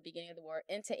 which is the beginning of the war,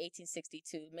 into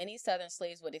 1862, many Southern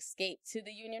slaves would escape to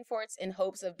the Union forts in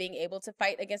hopes of being able to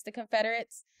fight against the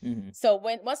Confederates. So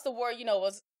once the war,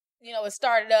 it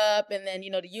started up, and then,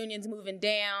 the Union's moving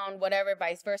down, whatever,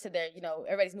 vice versa. They're,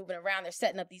 everybody's moving around. They're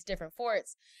setting up these different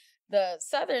forts. The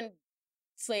Southern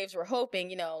slaves were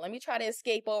hoping, let me try to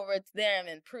escape over to them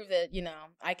and prove that,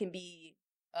 I can be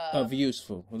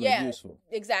useful.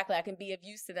 Exactly. I can be of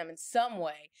use to them in some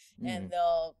way, and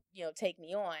they'll, take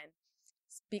me on,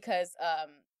 because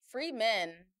free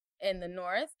men in the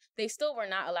North, they still were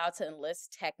not allowed to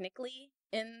enlist technically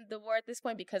in the war at this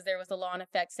point, because there was a law in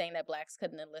effect saying that blacks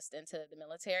couldn't enlist into the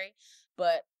military.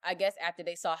 But I guess after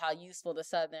they saw how useful the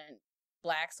Southern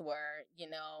blacks were,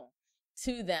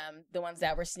 to them, the ones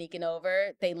that were sneaking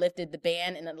over, they lifted the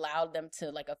ban and allowed them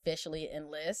to officially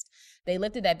enlist. They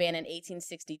lifted that ban in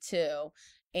 1862,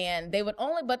 and they would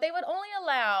only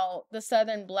allow the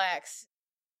Southern blacks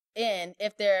in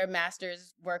if their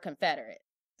masters were Confederate.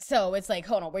 So it's like,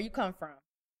 hold on, where you come from?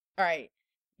 All right,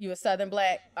 you a Southern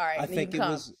black? All right, I think it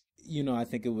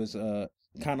was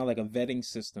kind of like a vetting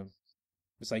system.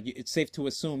 It's like, it's safe to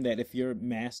assume that if your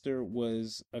master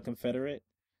was a Confederate,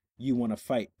 you want to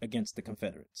fight against the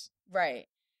Confederates. Right.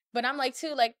 But I'm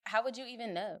how would you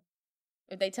even know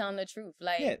if they telling the truth?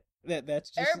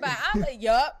 That's just... Everybody, I'm like,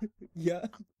 yup.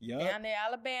 Yup. Down there,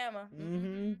 Alabama.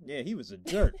 Yeah, he was a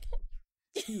jerk.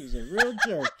 He was a real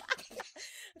jerk.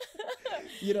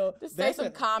 Just say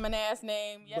some common ass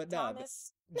name. Yeah,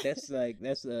 Thomas. That's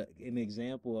an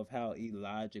example of how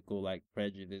illogical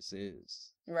prejudice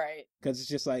is. Right. Because it's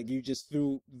just you just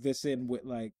threw this in with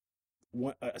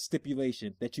a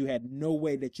stipulation that you had no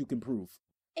way that you can prove.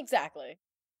 Exactly.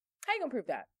 How you gonna prove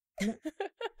that?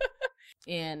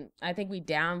 And I think we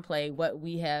downplay what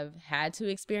we have had to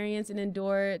experience and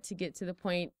endure to get to the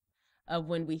point of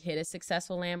when we hit a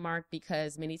successful landmark,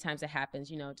 because many times it happens,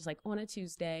 just on a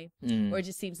Tuesday, or it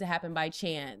just seems to happen by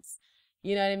chance.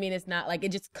 You know what I mean? It's not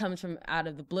it just comes from out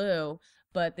of the blue,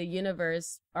 but the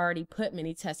universe already put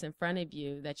many tests in front of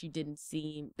you that didn't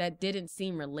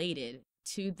seem related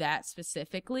to that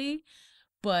specifically,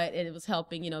 but it was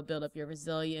helping, build up your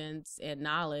resilience and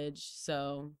knowledge.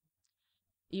 So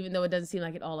even though it doesn't seem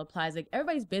like it all applies,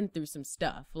 everybody's been through some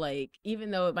stuff.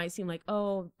 Even though it might seem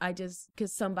because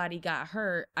somebody got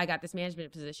hurt, I got this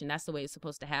management position. That's the way it's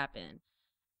supposed to happen.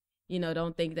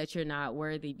 Don't think that you're not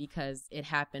worthy because it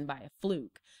happened by a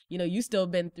fluke. You still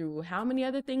been through how many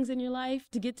other things in your life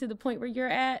to get to the point where you're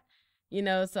at?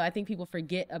 So I think people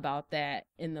forget about that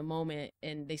in the moment,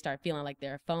 and they start feeling like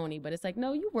they're a phony. But it's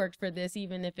no, you worked for this,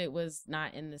 even if it was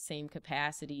not in the same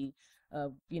capacity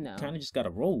of, kind of just got to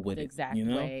roll with the it. Exact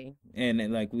way. And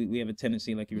we have a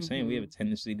tendency, like you were saying, we have a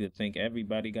tendency to think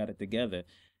everybody got it together.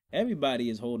 Everybody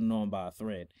is holding on by a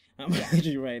thread. I'm telling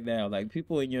you right now,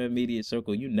 people in your immediate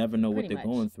circle, you never know what they're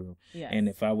going through. Yes. And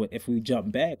if we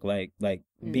jump back,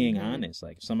 being honest,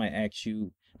 if somebody asks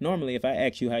you, normally if I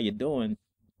ask you how you're doing,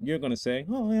 you're gonna say,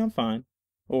 "Oh, yeah, I'm fine,"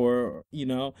 or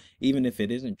even if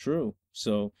it isn't true.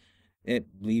 So it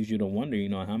leaves you to wonder,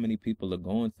 how many people are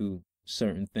going through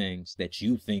certain things that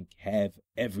you think have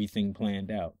everything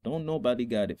planned out. Don't nobody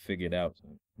got it figured out,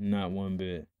 son. Not one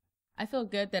bit. I feel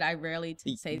good that I rarely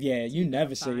say Yeah, to you you that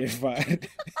never I'm say you're fine. fine.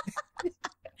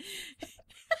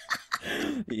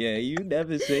 Yeah, you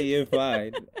never say you're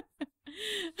fine.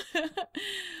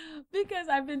 Because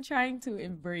I've been trying to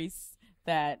embrace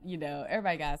that,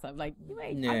 everybody got something. Like, you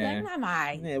ain't, I'm like, Yeah. I'm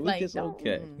I. Yeah, we Like, just don't,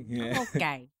 okay. I'm Yeah.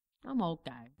 okay. I'm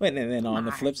okay. But then I'm on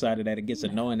the flip alright. side of that, it gets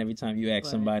annoying every time you ask But,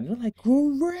 somebody, and they're like,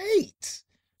 great.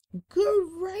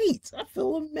 Great. I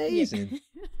feel yeah. amazing.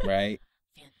 Right?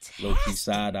 Low key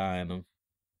side Fantastic eyeing them.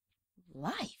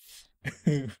 life.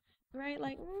 Right?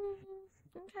 Like,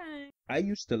 okay. I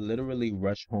used to literally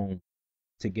rush home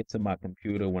to get to my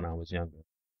computer when I was younger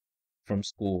from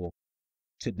school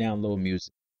to download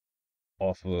music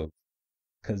off of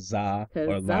Kazaa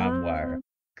or LimeWire.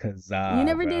 Huzzah. You Kazaa,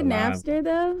 never bro. did Lime. Napster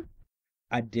though?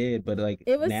 I did, but like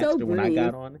It was so Napster when I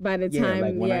got brief on it, by the yeah, like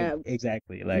time, when I yeah.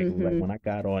 exactly like Mm-hmm. when I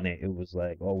got on it, it was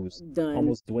like always Done.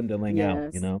 almost dwindling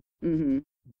out, Yes. Mm-hmm.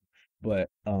 But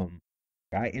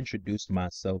I introduced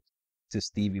myself to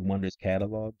Stevie Wonder's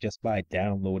catalog just by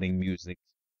downloading music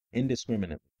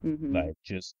indiscriminately, Mm-hmm. like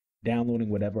just downloading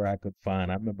whatever I could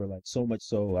find. I remember like so much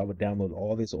so I would download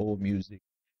all this old music,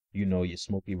 your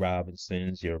Smokey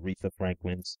Robinsons, your Aretha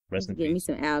Franklins, rest Just in give me peace,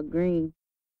 some Al Green.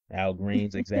 Al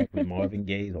Greens, exactly, Marvin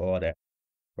Gaye's, all that,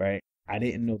 right? I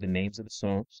didn't know the names of the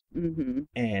songs, Mm-hmm.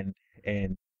 and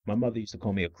and my mother used to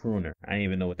call me a crooner. I didn't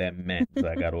even know what that meant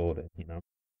until I got older,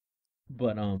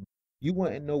 But you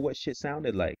wouldn't know what shit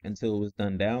sounded like until it was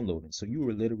done downloading. So you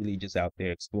were literally just out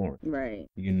there exploring, Right.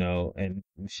 and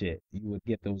shit. You would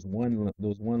get those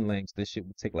one links. This shit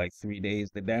would take like 3 days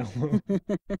to download.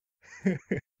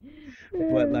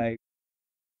 But like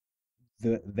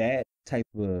that type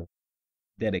of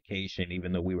dedication,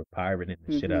 even though we were pirating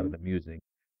the shit out of Mm-hmm. the music,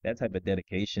 that type of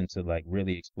dedication to like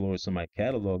really explore somebody's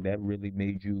catalog, that really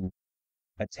made you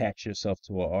attach yourself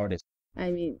to an artist.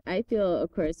 I mean, I feel,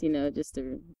 of course, just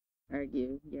to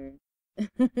argue your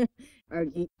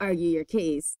argue your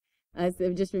case.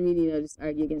 So just for me to, just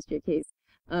argue against your case.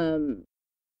 Um,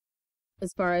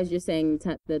 as far as you're saying,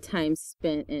 the time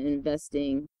spent in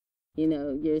investing,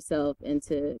 yourself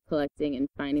into collecting and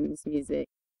finding this music.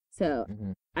 So,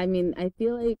 Hmm. I mean, I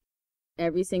feel like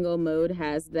every single mode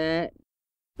has that.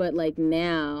 But like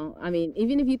now, I mean,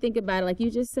 even if you think about it, like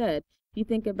you just said, if you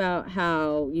think about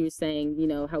how you were saying,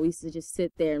 how we used to just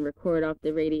sit there and record off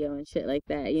the radio and shit like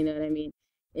that, you know what I mean?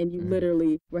 And you Hmm.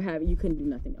 literally you couldn't do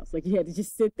nothing else. Like you had to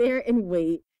just sit there and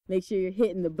wait, make sure you're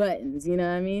hitting the buttons, you know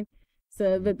what I mean?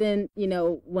 So, Hmm. but then,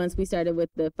 once we started with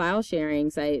the file sharing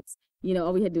sites,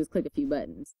 all we had to do was click a few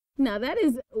buttons. Now that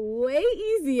is way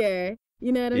easier,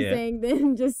 you know what I'm Yeah. saying,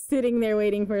 than just sitting there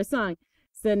waiting for a song.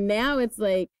 So now it's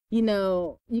like, you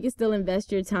can still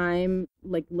invest your time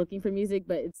like looking for music,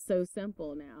 but it's so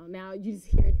simple now. Now you just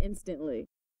hear it instantly.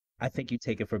 I think you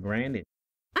take it for granted.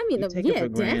 I mean, You take it yeah, for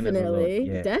granted a little. definitely, Yeah,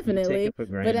 you take definitely. it for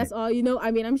But that's granted. all,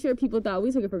 I mean, I'm sure people thought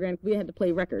we took it for granted. We had to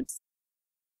play records.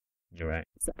 You're right.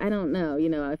 So I don't know,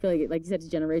 I feel like you said, it's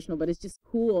generational, but it's just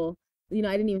cool. I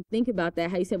didn't even think about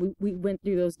that. How you said we went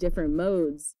through those different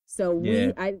modes. So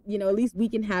Yeah. at least we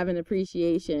can have an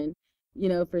appreciation,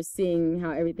 for seeing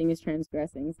how everything is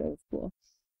transgressing. So it's cool.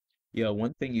 Yeah,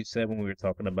 one thing you said when we were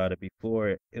talking about it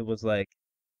before, it was like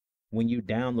when you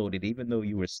downloaded, even though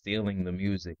you were stealing the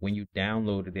music, when you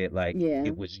downloaded it, like Yeah.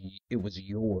 it was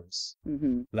yours.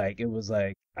 Mm-hmm. Like it was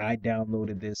like I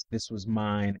downloaded this was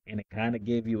mine, and it kind of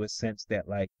gave you a sense that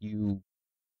like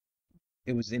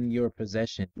it was in your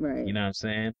possession. You Right. know what I'm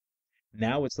saying?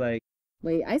 Now it's like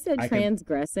Wait, I said I can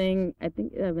transgressing. I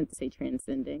think I meant to say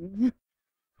transcending.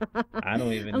 I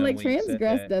don't even I'm know like, when you said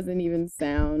transgress that. doesn't even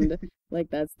sound like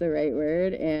that's the right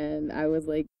word. And I was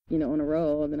like, on a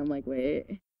roll. And then I'm like,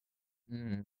 wait,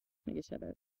 Mhm. I can shut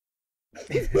up.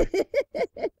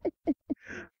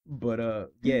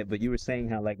 But yeah, but you were saying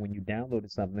how like when you downloaded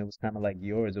something, it was kind of like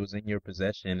yours. It was in your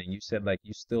possession, and you said like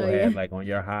you still Oh, had yeah. like on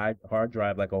your hard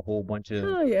drive like a whole bunch of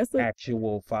Oh, yeah. So,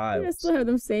 actual yeah, I files, still have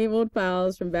them same old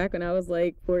files from back when I was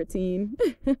like 14.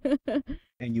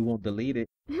 and you won't delete it.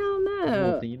 Hell You won't.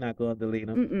 no. You're not gonna delete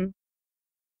them. Mm-mm.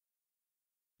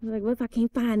 I'm like, what if I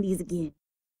can't find these again?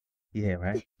 Yeah,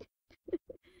 right.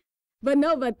 But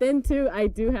no, but then too, I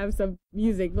do have some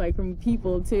music like from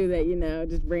people too that,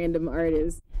 just random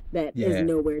artists that is Yeah,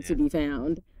 nowhere to yeah, be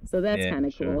found. So that's yeah, kind for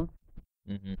of sure. cool.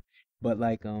 Hmm. But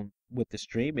like with the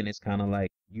streaming, it's kind of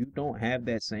like you don't have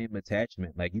that same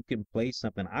attachment. Like you can play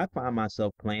something. I find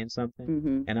myself playing something,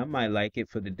 Mm-hmm. and I might like it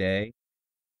for the day,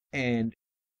 and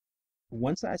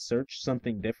once I search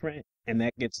something different and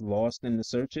that gets lost in the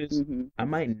searches, Mm-hmm. I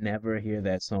might never hear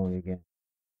that song again.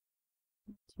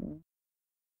 True.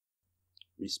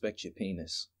 Respect your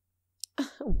penis.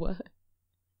 What?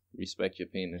 Respect your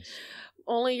penis.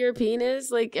 Only your penis?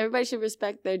 Like, everybody should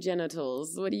respect their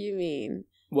genitals. What do you mean?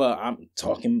 Well, I'm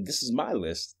talking, this is my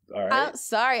list, all right? I'm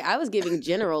sorry, I was giving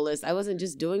general list. I wasn't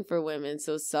just doing for women,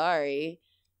 so sorry.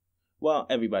 Well,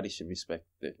 everybody should respect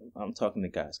it. I'm talking to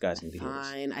guys. Guys need to hear this.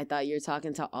 Fine. I thought you were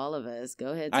talking to all of us. Go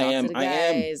ahead, I talk am. to the I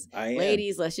am. guys. I am.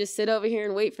 Ladies, let's just sit over here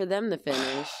and wait for them to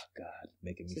finish. God,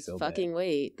 making me Just so fucking bad.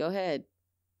 wait. Go ahead.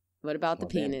 What about the Oh,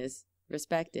 damn. penis?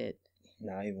 Respect it.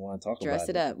 Now I even want to talk Dress about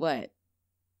it up. What?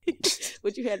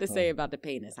 What you had to say about the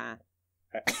penis, huh?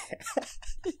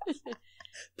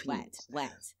 Penis.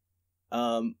 What?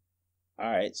 All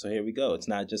right, so here we go. It's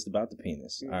not just about the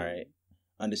penis. Mhm. All right.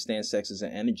 Understand sex is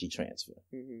an energy transfer.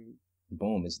 Mm-hmm.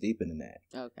 Boom, it's deeper than that.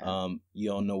 Okay. You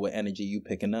don't know what energy you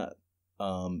picking up.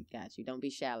 Got you. Don't be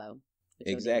shallow. with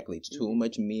your Exactly. dick. Too Mhm.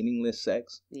 much meaningless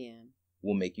sex Yeah.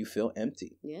 will make you feel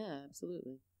empty. Yeah,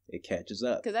 absolutely. It catches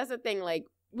up. Because that's the thing, like,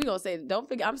 we gonna say, don't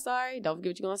forget, I'm sorry, don't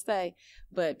forget what you're gonna say.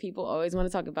 But people always want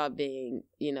to talk about being,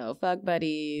 fuck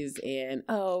buddies and,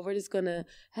 oh, we're just gonna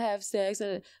have sex.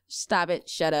 Stop it.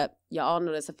 Shut up. Y'all all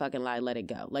know that's a fucking lie. Let it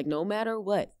go. Like, no matter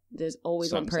what, there's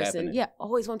always Something's one person. happening. Yeah,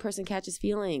 always one person catches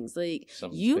feelings. Like,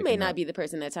 Something's you may picking not up. be the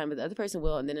person that time, but the other person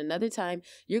will. And then another time,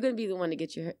 you're gonna be the one to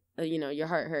get your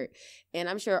heart hurt. And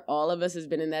I'm sure all of us has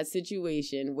been in that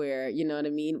situation where, you know what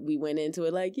I mean? We went into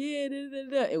it like, yeah,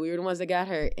 and we were the ones that got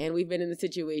hurt. And we've been in the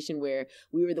situation where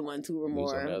we were the ones who were We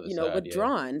was on more, the other side, yeah.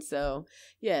 withdrawn. So,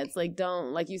 yeah, it's like,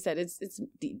 don't, like you said, it's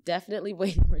definitely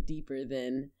way more deeper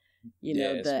than,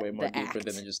 It's the way more the deeper act.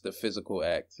 than just the physical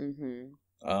act.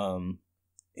 Mm-hmm.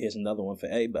 Here's another one for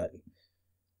everybody.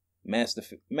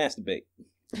 Masturbate.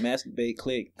 Masturbate,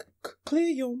 clear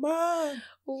your mind.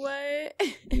 What?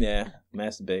 Yeah,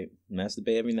 masturbate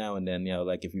every now and then.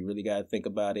 Like if you really gotta think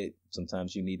about it,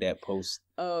 sometimes you need that post.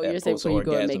 Oh, that you're saying before you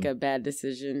go and make post-orgasm. a bad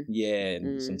decision. Yeah,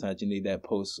 and Mm. sometimes you need that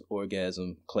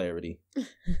post-orgasm clarity.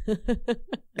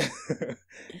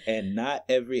 And not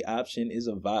every option is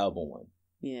a viable one.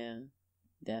 Yeah,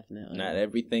 definitely. Not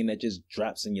everything that just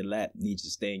drops in your lap needs to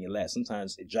stay in your lap.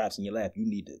 Sometimes it drops in your lap. You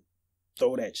need to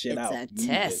throw that shit out. It's a You need to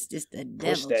test. It's the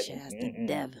devil that- chest. The Mm-mm.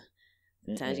 devil.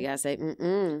 Sometimes you Mm-mm. gotta say,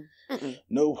 mm-mm.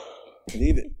 No,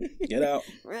 leave it. Get out.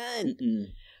 Run. Mm-mm.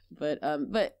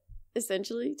 But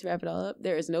essentially, to wrap it all up,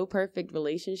 there is no perfect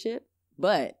relationship,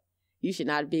 but you should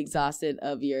not be exhausted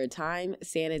of your time,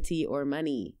 sanity, or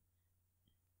money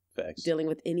Facts. dealing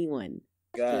with anyone.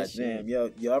 God Good shit.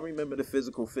 damn, y'all remember the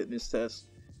physical fitness test?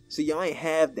 See, y'all ain't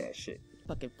have that shit.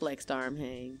 Fucking flexed arm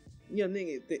hang.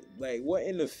 Nigga, like, what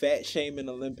in the fat shaming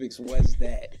Olympics was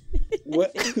that?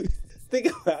 What? Think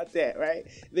about that, right?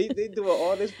 They doing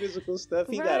all this physical stuff.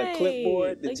 He got a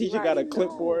clipboard. The Like, teacher got a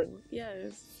clipboard. no.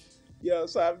 Yes. Yo,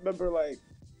 so I remember like,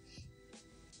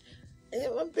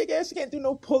 my big ass can't do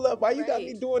no pull up. Why you got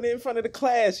me Right. doing it in front of the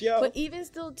class, yo? But even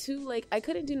still, too, like, I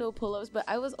couldn't do no pull-ups, but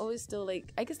I was always still,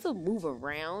 like, I could still move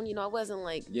around. I wasn't,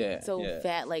 like, so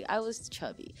fat. Like, I was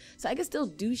chubby. So I could still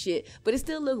do shit, but it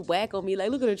still looked whack on me.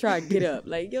 Like, look at her try to get up.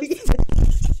 Like, yo,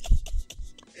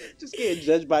 Just getting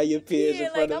judged by your peers yeah,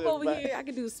 in front like, of I'm over everybody. here. I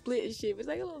can do a split and shit. But it's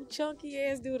like a little chunky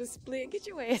ass doing a split. Get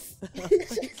your ass up.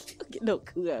 Don't get no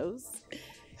kudos.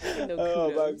 Get no Oh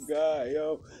my kudos. god,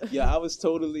 yo. Yeah, I was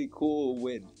totally cool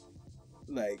with,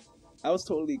 like, I was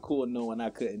totally cool knowing I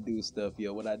couldn't do stuff,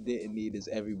 yo. What I didn't need is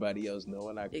everybody else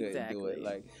knowing I couldn't do it. Exactly.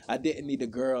 Like, I didn't need a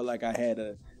girl like I had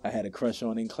a crush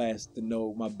on in class to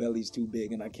know my belly's too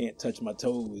big and I can't touch my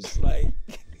toes. Like,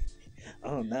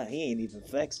 oh no, he ain't even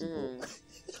flexible.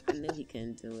 I knew he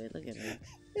couldn't do it. Look at him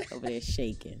over there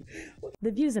shaking.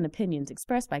 The views and opinions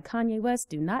expressed by Kanye West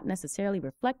do not necessarily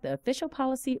reflect the official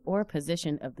policy or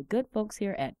position of the good folks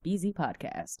here at BZ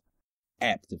Podcast.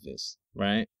 Activist,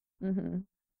 right? Mm-hmm.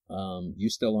 You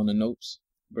still on the notes,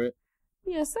 Britt?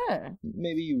 Yes, sir.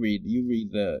 Maybe you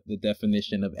read the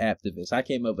definition of activist. I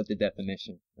came up with the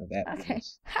definition of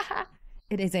activist. Okay.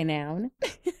 It is a noun.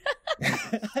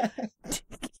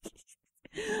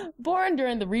 Born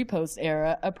during the repost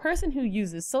era, a person who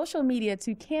uses social media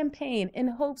to campaign in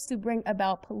hopes to bring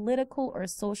about political or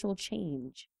social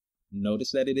change.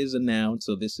 Notice that it is a noun,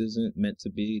 so this isn't meant to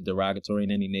be derogatory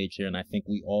in any nature, and I think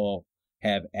we all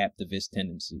have activist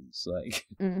tendencies. Like,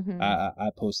 Mm-hmm. I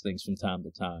post things from time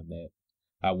to time that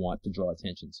I want to draw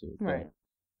attention to. But Right.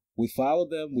 we follow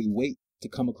them, we wait to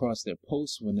come across their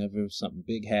posts whenever something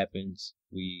big happens.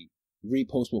 We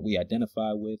repost what we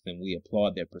identify with, and we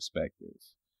applaud their perspective.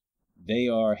 They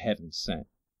are heaven sent.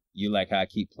 You like how I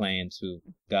keep playing to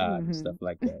God and stuff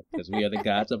like that, because we are the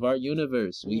gods of our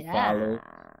universe. We are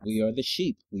the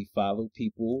sheep. We follow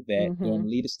people that going to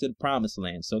lead us to the promised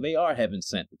land. So they are heaven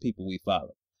sent, the people we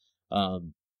follow.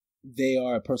 They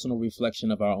are a personal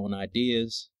reflection of our own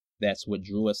ideas. That's what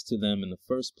drew us to them in the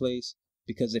first place.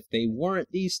 Because if they weren't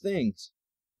these things,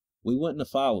 we wouldn't have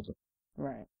followed them.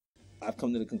 Right. I've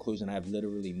come to the conclusion I have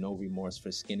literally no remorse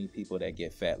for skinny people that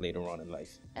get fat later on in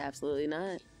life. Absolutely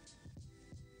not.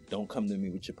 Don't come to me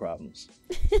with your problems.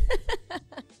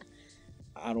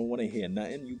 I don't want to hear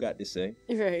nothing you got to say.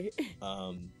 Right.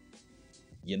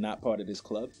 You're not part of this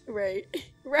club. Right.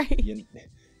 Right.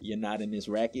 You're not in this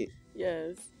racket.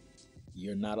 Yes.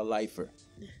 You're not a lifer.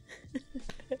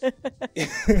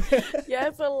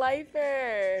 Yes, a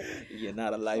lifer. You're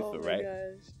not a lifer, right?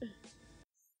 Gosh.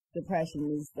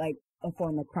 Depression is like a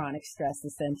form of chronic stress,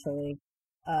 essentially.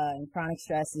 And chronic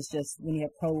stress is just when you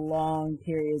have prolonged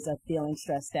periods of feeling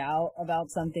stressed out about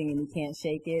something and you can't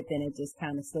shake it, then it just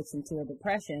kind of slips into a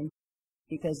depression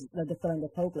because of the feeling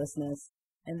of hopelessness.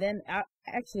 And then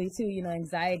actually, too,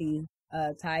 anxiety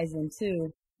ties in,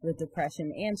 too, with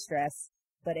depression and stress.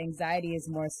 But anxiety is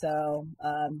more so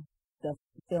the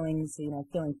feelings,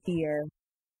 feeling fear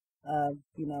of,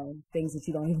 things that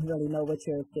you don't even really know what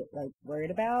you're, like,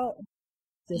 worried about.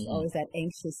 Just always that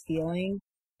anxious feeling.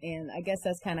 And I guess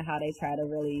that's kind of how they try to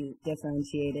really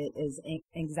differentiate it, is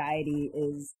anxiety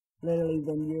is literally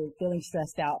when you're feeling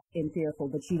stressed out and fearful,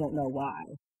 but you don't know why.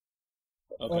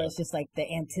 Okay. Or it's just like the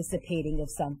anticipating of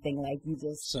something, like you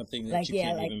just... Something that you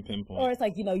can't even pinpoint. Or it's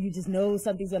like, you just know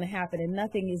something's going to happen and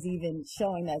nothing is even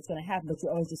showing that it's going to happen, but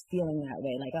you're always just feeling that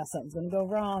way, like, oh, something's going to go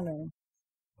wrong, or,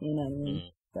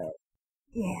 But,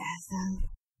 yeah,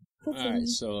 so... Alright,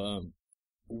 so,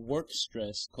 work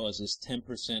stress causes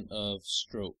 10% of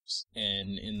strokes,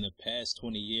 and in the past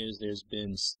 20 years, there's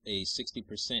been a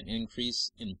 60%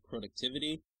 increase in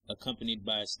productivity, accompanied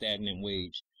by a stagnant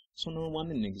wage. So no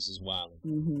wonder niggas is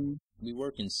wildin'. We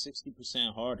working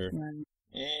 60% harder,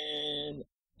 and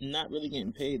not really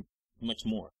getting paid much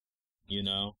more,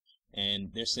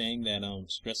 And they're saying that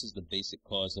stress is the basic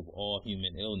cause of all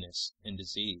human illness and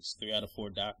disease. 3 out of 4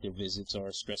 doctor visits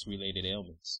are stress-related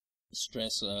ailments.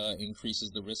 Stress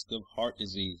increases the risk of heart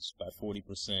disease by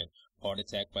 40%, heart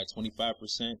attack by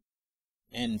 25%,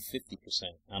 and 50%.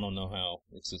 I don't know how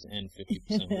it says and 50%.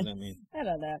 What does that mean? I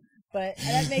don't know. But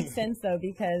that makes sense, though,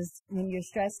 because when you're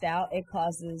stressed out, it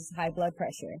causes high blood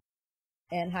pressure.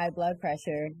 And high blood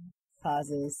pressure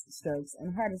causes strokes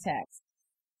and heart attacks.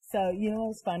 So,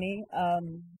 what's funny?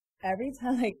 Every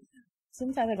time,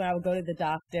 sometimes when I would go to the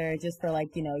doctor just for,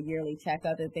 yearly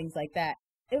checkup and things like that,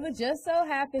 it would just so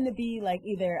happen to be,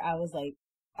 either I was,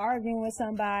 arguing with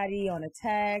somebody on a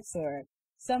text or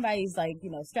somebody's,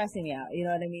 stressing me out, you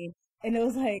know what I mean? And it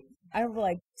was, I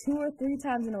remember, 2 or 3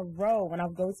 times in a row when I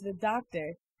would go to the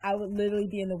doctor, I would literally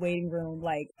be in the waiting room,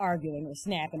 arguing or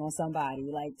snapping on somebody,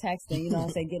 texting,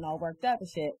 getting all worked up and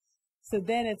shit. So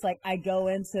then it's I go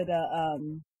into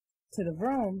the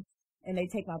room and they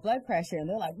take my blood pressure and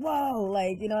they're like, whoa,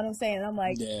 you know what I'm saying? And I'm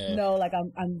like, yeah. No,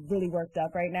 I'm really worked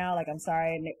up right now. I'm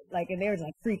sorry. And and they were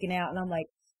just freaking out. And I'm like,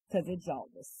 cause it all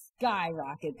was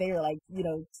skyrocket. They were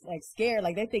scared.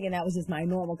 They're thinking that was just my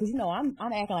normal. Cause I'm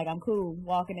acting like I'm cool,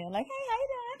 walking in hey, how you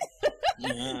doing?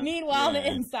 Yeah. Meanwhile, the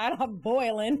inside I'm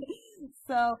boiling.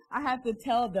 So I have to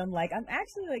tell them I'm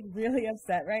actually really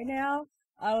upset right now.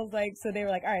 I was so they were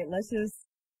all right, let's just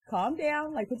calm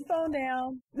down. Put your phone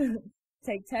down.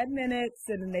 Take 10 minutes,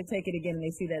 and then they take it again, and they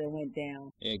see that it went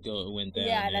down. It went down.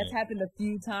 Yeah, that's happened a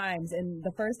few times. And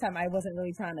the first time, I wasn't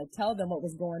really trying to tell them what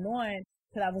was going on,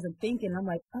 because I wasn't thinking. I'm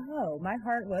oh, my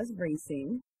heart was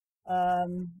racing.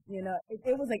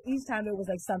 It was each time it was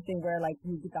something where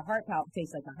you get the heart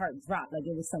palpitates, the heart dropped,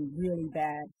 it was some really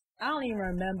bad. I don't even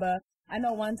remember. I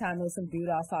know one time there was some dude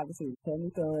I was talking to, put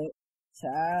me through it.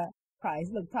 Child.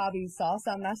 Probably saw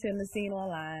something I shouldn't have seen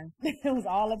online. I was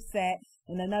all upset.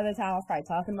 And another time I was probably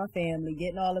talking to my family,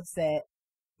 getting all upset.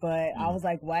 But I was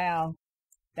wow,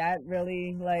 that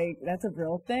really, that's a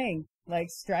real thing.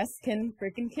 Stress can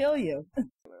freaking kill you.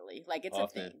 Really? It's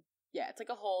Often. a thing. Yeah, it's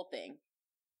a whole thing.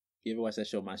 You ever watch that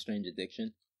show, My Strange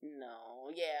Addiction?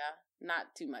 No, yeah.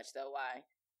 Not too much, though. Why?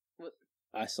 What?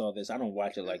 I saw this. I don't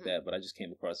watch it like that, but I just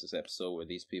came across this episode where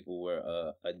these people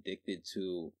were addicted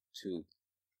to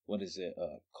what is it?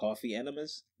 Coffee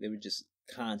enemas. They were just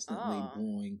constantly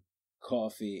brewing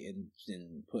coffee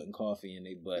and putting coffee in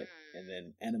their butt, and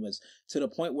then enemas to the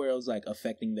point where it was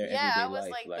affecting their everyday life. Yeah, I was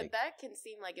but that can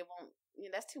seem like it won't.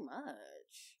 That's too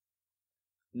much.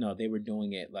 No, they were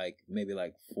doing it maybe 4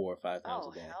 or 5 times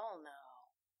a day. Oh hell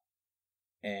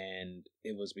no! And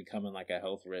it was becoming a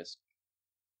health risk.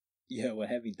 Yeah, well,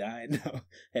 heavy dying though.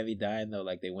 Heavy dying though,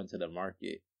 like they went to the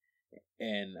market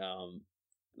and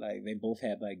like they both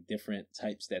had like different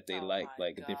types that they Oh my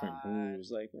like different God.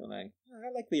 brews. Like like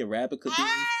I like the Arabica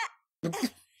bean.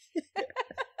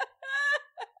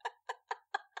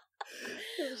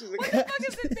 What the fuck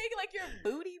is it make like your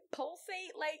booty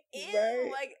pulsate? Like ew, Right?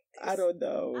 like I don't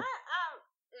know. mm,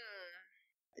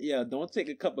 Yeah, don't take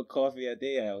a cup of coffee at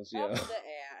their house, yo. up the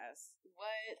ass.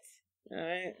 What? All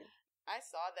right. I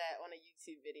saw that on a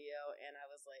YouTube video and I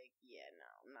was like, yeah, no,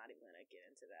 I'm not even gonna get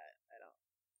into that. I don't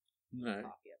Right.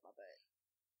 coffee up my butt.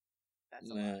 That's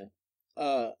a Nah.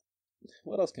 lot.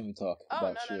 What else can we talk Oh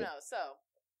about? no. So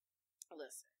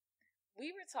listen.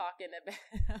 We were talking about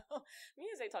me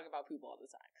and Zay talk about poop all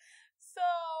the time. So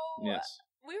Yes.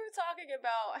 we were talking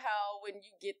about how when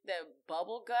you get the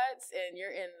bubble guts and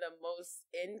you're in the most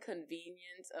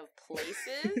inconvenient of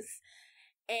places.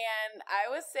 And I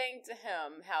was saying to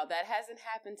him how that hasn't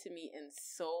happened to me in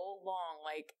so long.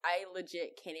 Like, I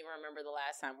legit can't even remember the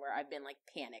last time where I've been, like,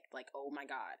 panicked. Like, oh my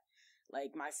God.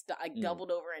 Like, I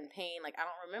doubled over in pain. Like, I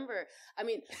don't remember. I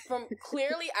mean,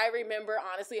 clearly, I remember,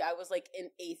 honestly, I was, like, in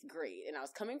 8th grade. And I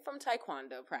was coming from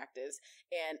taekwondo practice.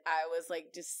 And I was,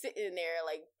 like, just sitting there,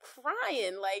 like,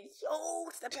 crying. Like, yo,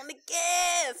 step on the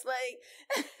gas. Like,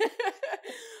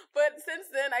 but since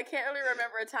then, I can't really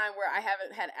remember a time where I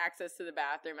haven't had access to the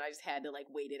bathroom. And I just had to, like,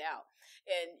 wait it out.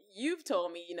 And you've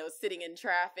told me, sitting in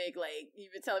traffic, like,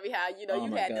 you've been telling me how, Oh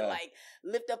you my had to, God. like,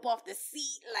 lift up off the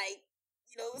seat, like,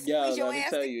 Yo, squeeze your let me ass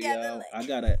tell you, together. yo, Like.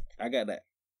 I got an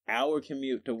hour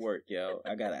commute to work, yo.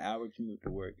 I got an hour commute to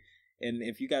work. And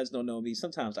if you guys don't know me,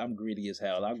 sometimes I'm greedy as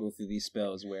hell. I'll go through these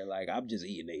spells where like I'm just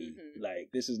eating to eat. Mhm. Like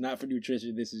this is not for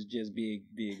nutrition, this is just being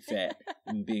fat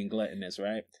and being gluttonous,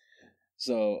 right?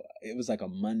 So it was like a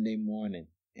Monday morning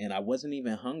and I wasn't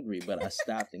even hungry, but I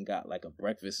stopped and got like a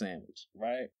breakfast sandwich,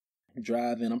 right?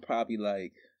 Driving, I'm probably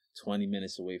like 20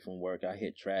 minutes away from work. I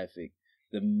hit traffic.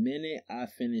 The minute I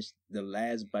finished the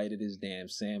last bite of this damn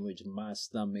sandwich, my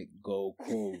stomach go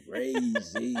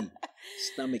crazy.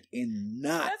 Stomach in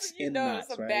knots. That's when in there's knots,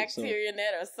 some right? bacteria in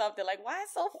there or something. Like, why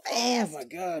it's so Oh fast? my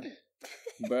God.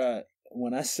 Bruh,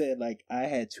 when I said like I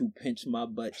had to pinch my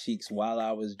butt cheeks while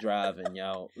I was driving,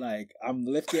 yo. Like I'm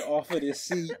lifted off of this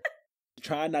seat,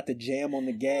 trying not to jam on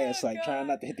the gas, Oh, like trying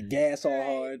God. not to hit the gas all Right.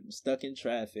 hard, stuck in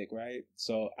traffic, right?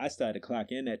 So I started to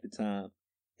clock in at the time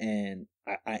and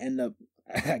I end up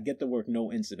I get to work no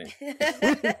incident.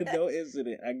 No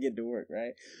incident. I get to work,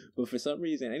 right? But for some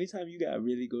reason, anytime you gotta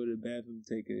really go to the bathroom,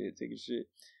 take a shit,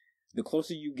 the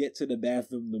closer you get to the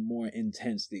bathroom, the more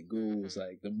intense it goes. Mhm.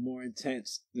 Like the more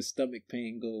intense the stomach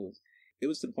pain goes. It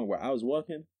was to the point where I was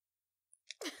walking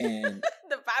and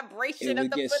The vibration it of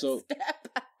would the get so footstep.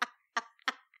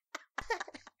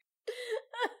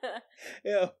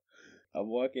 yeah. I'm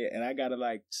walking and I gotta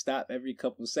like stop every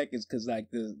couple of seconds because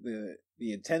like the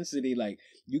intensity, like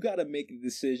you gotta make a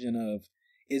decision of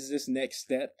is this next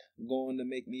step going to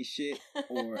make me shit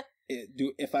or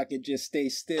if I could just stay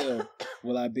still,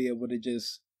 will I be able to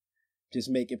just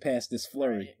make it past this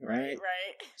flurry, right?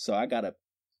 Right. So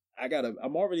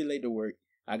I'm already late to work.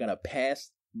 I gotta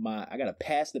pass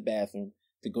the bathroom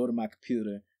to go to my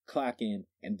computer, clock in,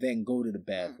 and then go to the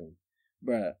bathroom,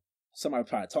 bruh. Somebody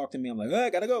try to talk to me. I'm like, oh, I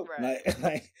gotta go. Right.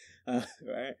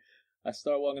 Right. I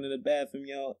start walking to the bathroom,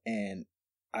 yo, and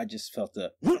I just felt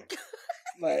the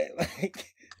like it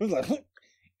was like,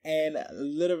 and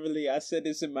literally, I said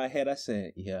this in my head. I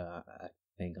said, yeah, I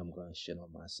think I'm gonna shit on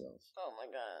myself. Oh my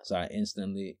God. So I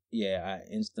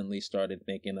instantly started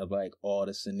thinking of like all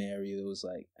the scenarios.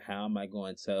 Like, how am I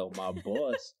going to tell my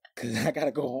boss? Because I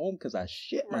gotta go home because I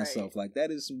shit myself. Like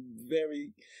that is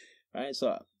very. Right,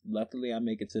 so luckily I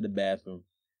make it to the bathroom,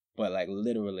 but like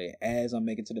literally as I'm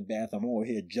making it to the bathroom, I'm over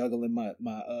here juggling my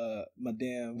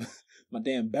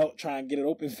damn belt, trying to get it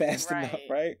open fast enough.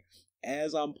 Right,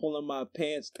 as I'm pulling my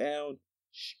pants down.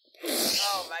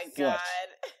 Oh my flush. God.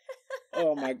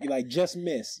 Oh my, like just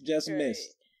miss.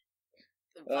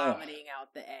 Vomiting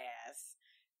out the ass.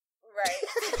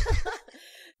 Right.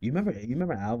 You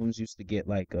remember albums used to get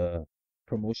like a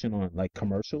promotion on like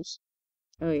commercials?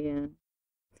 Oh yeah.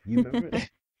 You remember?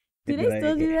 Do they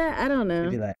still do that? I don't know.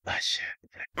 It'd be like Usher.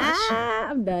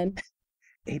 I'm done.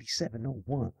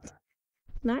 8701.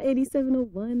 Not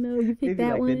 8701. No, you picked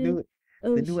that like one.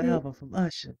 The new album from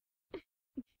Usher.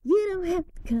 You don't have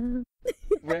to come.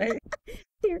 Right?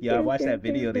 Yeah, I watched that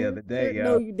video the other day, yo.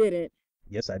 No, you didn't.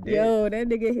 Yes, I did. Yo, that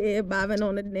nigga head bobbing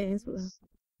on the dance floor.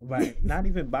 Right. Not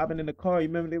even bobbing in the car. You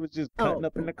remember they was just cutting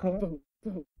up in the car? Boom,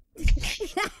 boom.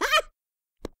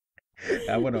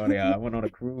 I went on a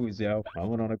cruise, yo. I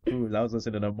went on a cruise. I was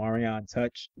listening to Marion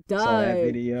Touch. Saw that Dog.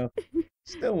 video.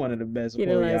 Still one of the best Get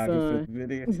a light choreography on.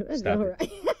 video. That's Stop all it.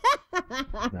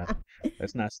 right. Nah,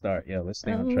 let's not start, yo. Let's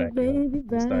stay on Oh, track, yo. baby,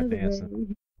 Let's by start the dancing.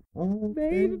 way. Oh,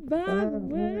 Baby, by by the the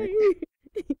way.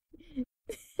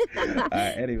 All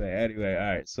right. Anyway. All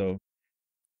right. So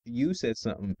you said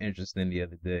something interesting the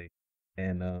other day,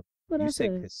 and What you I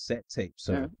said say? cassette tapes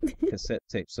Oh. are cassette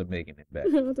tapes are making it back.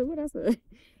 What I say?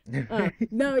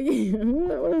 No, yeah.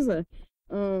 What was that?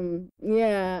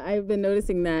 Yeah, I've been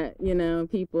noticing that,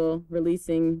 people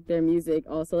releasing their music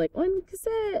also like on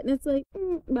cassette, and it's like,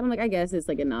 but I'm like, I guess it's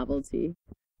like a novelty.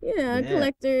 Yeah, Yeah.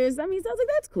 collectors. I mean, sounds like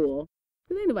that's cool.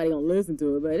 Cause ain't nobody gonna listen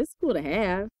to it, but it's cool to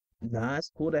have. Nah, it's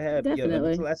cool to have. Yo, when's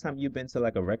Definitely. the last time you've been to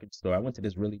like a record store? I went to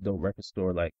this really dope record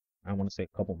store like I want to say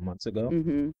a couple months ago,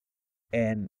 Mm-hmm.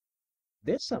 and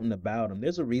there's something about them.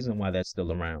 There's a reason why that's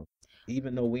still around,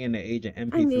 even though we in the age of I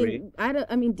MP3. mean,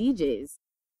 I mean DJs,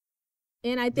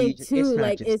 and I think DJ, too, it's not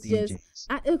like just it's just.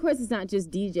 DJs. Of course, it's not just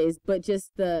DJs, but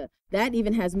just that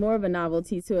even has more of a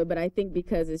novelty to it. But I think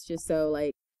because it's just so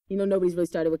like, nobody's really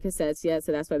started with cassettes yet,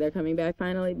 so that's why they're coming back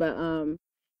finally. But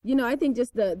I think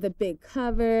just the big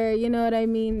cover, you know what I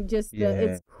mean? Just Yeah.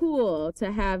 it's cool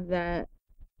to have that,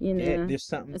 Yeah, there's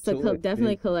something It's to it.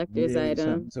 definitely a There's collector's really item.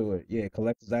 something to it. Yeah,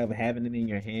 collector's item, having it in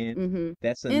your hand. Mm-hmm.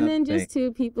 That's And another then thing. just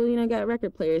too, people, got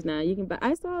record players now. You can buy.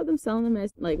 I saw them selling them at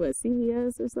like what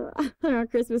CVS or so around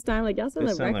Christmas time. Like y'all selling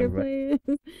They're selling record players.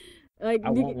 Like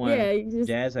I want one. yeah, you just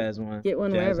Jazz has one. get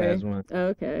one Jazz wherever. has one.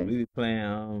 Okay. We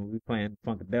playing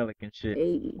Funkadelic and shit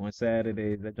Hey. on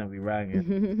Saturdays. That gonna be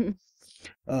rocking.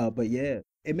 But yeah,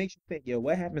 it makes you think, yo,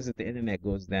 what happens if the internet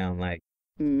goes down? Like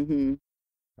Mm-hmm.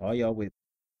 all y'all with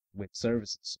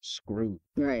services screwed.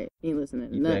 Right. Ain't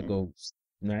listening to You better nothing. go,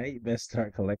 right? You better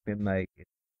start collecting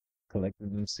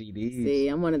them CDs. See,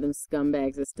 I'm one of them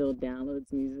scumbags that still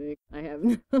downloads music. I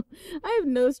have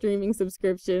no streaming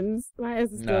subscriptions. My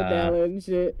ass is still Nah. downloading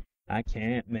shit. I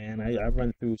can't, man. I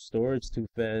run through storage too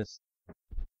fast.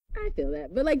 I feel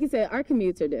that. But like you said, our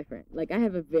commutes are different. Like I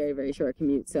have a very, very short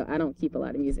commute, so I don't keep a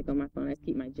lot of music on my phone. I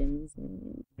keep my gems.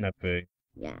 I feel you.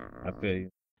 Yeah. I feel you.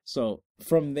 So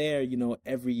from there,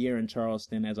 every year in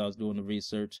Charleston, as I was doing the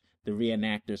research, the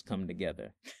reenactors come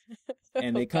together,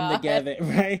 and they come together,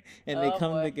 right? And they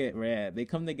come together, right? They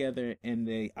come together and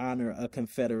they honor a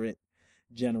Confederate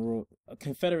general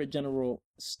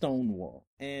Stonewall.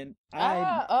 And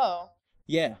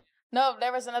yeah. No,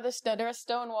 there was there was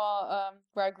Stonewall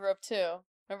where I grew up too.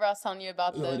 Remember I was telling you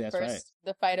about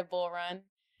the Fight at Bull Run?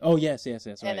 Oh yes, that's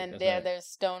right. And then there's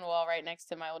Stonewall right next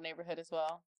to my old neighborhood as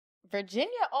well. Virginia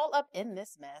all up in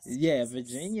this mess. Yeah, Jesus.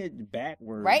 Virginia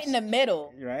backwards. Right in the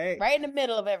middle. Right? Right in the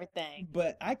middle of everything.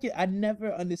 But I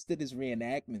never understood this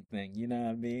reenactment thing, you know what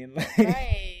I mean?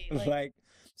 Right. Like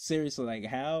seriously, like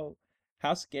how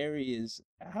scary is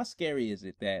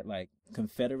it that like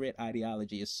Confederate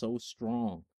ideology is so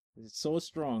strong? It's so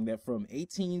strong that from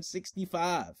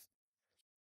 1865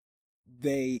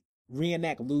 they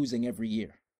reenact losing every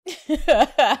year.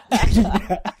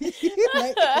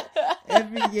 Like,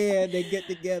 every year they get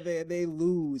together and they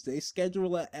lose. They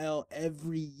schedule a L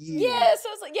every year. Yeah, so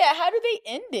it's like, how do they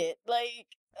end it? Like,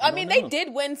 I mean, don't they know.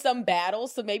 did win some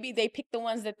battles, so maybe they picked the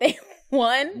ones that they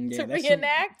won to that's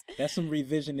reenact. That's some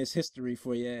revisionist history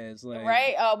for you. It's like,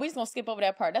 right? We just gonna skip over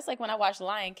that part. That's like when I watched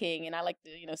Lion King and I like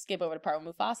to, skip over the part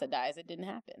when Mufasa dies. It didn't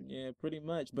happen. Yeah, pretty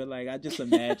much. But like, I just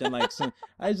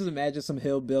imagine some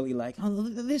hillbilly like, oh,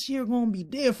 this year gonna be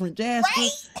different, Jasper.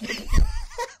 Right?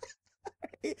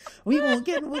 We gonna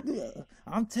get.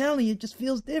 I'm telling you, it just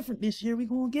feels different this year. We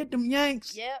gonna get them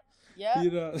Yanks. Yep.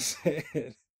 You know what I'm saying?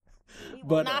 We will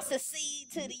But, not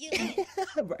secede to the Union.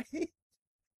 right.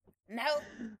 No. All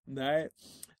right.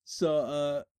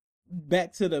 So,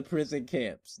 back to the prison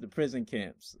camps.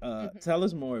 Tell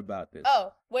us more about this.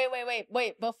 Oh, wait.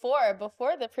 Before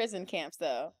the prison camps,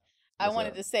 though, I What's wanted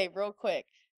up? to say real quick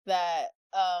that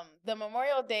the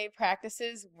Memorial Day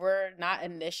practices were not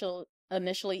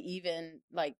initially even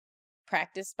like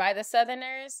practiced by the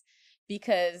Southerners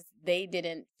because they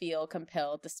didn't feel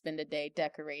compelled to spend a day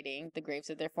decorating the graves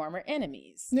of their former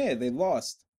enemies. Yeah, they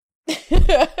lost.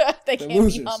 They can't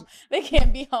losers. they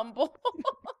can't be humble.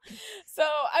 So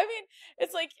I mean,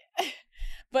 it's like,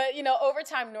 but over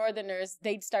time, Northerners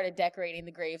they started decorating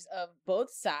the graves of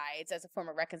both sides as a form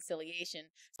of reconciliation.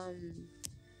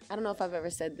 I don't know if I've ever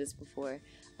said this before.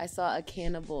 I saw a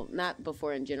cannibal, not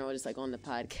before in general, just like on the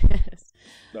podcast.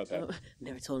 Okay.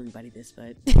 Never told anybody this,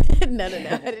 but no, I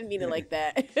didn't mean it like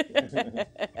that.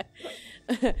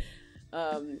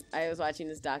 I was watching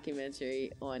this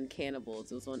documentary on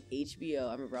cannibals. It was on HBO.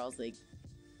 I remember I was like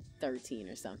 13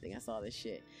 or something. I saw this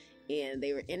shit. and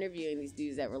they were interviewing these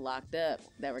dudes that were locked up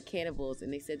that were cannibals,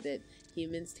 and they said that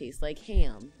humans taste like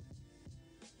ham.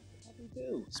 They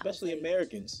do, especially like,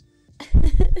 Americans.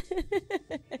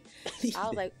 I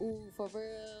was like, ooh, for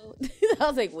real? I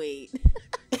was like, wait.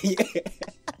 Yeah.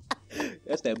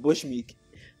 That's that bush meat.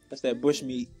 That's that bush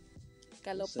meat.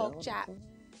 Got a little pork chop.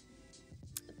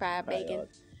 Fried bacon.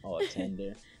 All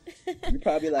tender. You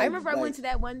probably like. I remember I went to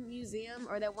that one museum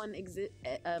or that one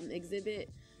exhibit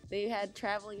they had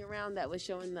traveling around that was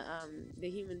showing the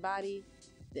human body,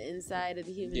 the inside of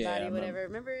the human body, whatever.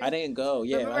 Remember? I didn't go.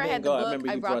 Yeah, remember I didn't go. I remember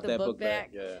you brought that book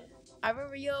back. Yeah. I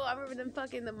remember them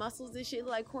fucking the muscles and shit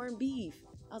like corned beef.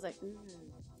 I was like,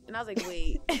 and I was like,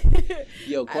 wait.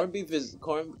 Yo, corned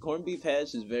beef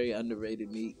hash is very underrated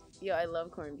meat. Yo, I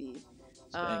love corned beef.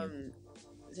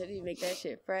 So do you make that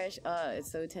shit fresh?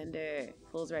 It's so tender.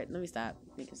 Pulls right. Let me stop.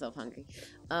 Make yourself hungry.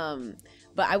 But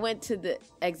I went to the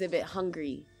exhibit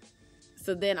hungry.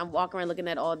 So then I'm walking around looking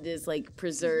at all this like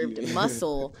preserved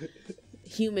muscle,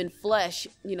 human flesh,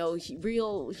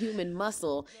 real human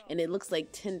muscle, and it looks like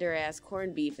tender ass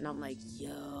corned beef. And I'm like,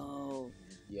 yo,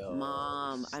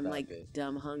 Mom, I'm like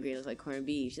dumb hungry. And it was like corned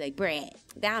beef. She's like, Brett,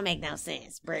 that don't make no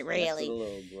sense. Brett, really? That's a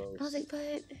little gross. I was like,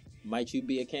 but might you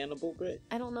be a cannibal, Brett?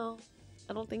 I don't know.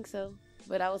 I don't think so.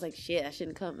 But I was like, shit, I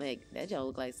shouldn't come. Like, that y'all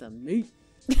look like some meat.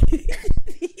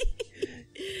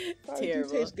 Terrible.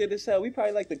 It tastes good as hell. We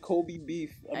probably like the Kobe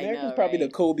beef. Americans know, probably right?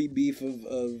 the Kobe beef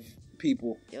of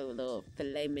people. Yo, little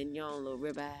filet mignon, little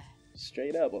ribeye.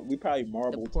 Straight up. We probably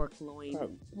marbled. The pork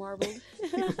loin. Marbled.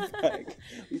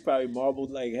 We probably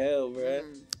marbled like hell, bro.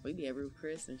 We be at Ruth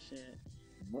Chris and shit.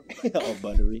 All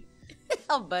buttery.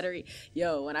 All buttery.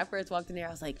 Yo, when I first walked in there,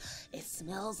 I was like, it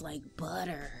smells like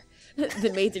butter.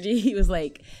 The maitre d', he was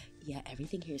like, yeah,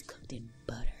 everything here is cooked in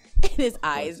butter. And his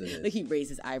eyes, like he raised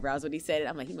his eyebrows when he said it.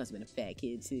 I'm like, he must have been a fat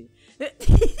kid too.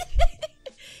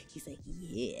 He's like,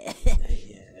 yeah.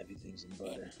 Yeah, everything's in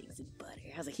butter. Everything's in butter.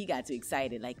 I was like, he got too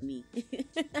excited like me.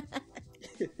 I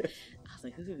was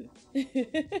like, ooh.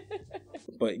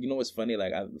 But you know what's funny?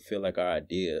 Like, I feel like our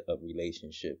idea of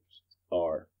relationships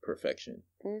are perfection.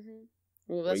 Mm-hmm.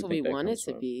 Well, that's what we want it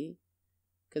to be.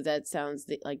 Because that sounds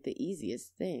like the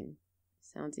easiest thing.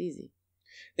 Sounds easy.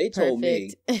 They told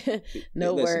me.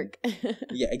 No work.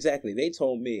 Yeah, exactly. They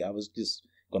told me I was just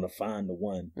going to find the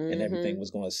one and everything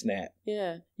was going to snap.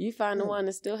 Yeah. You find the one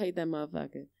and still hate that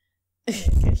motherfucker. I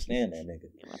can't stand that nigga.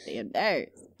 I'm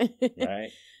embarrassed.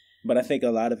 Right? But I think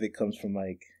a lot of it comes from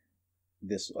like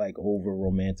this like over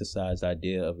romanticized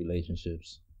idea of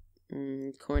relationships.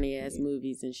 Corny ass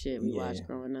movies and shit we watched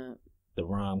growing up. The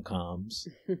rom-coms.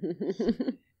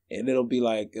 And it'll be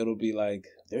like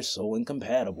they're so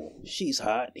incompatible. She's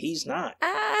hot, he's not.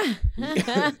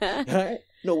 Right?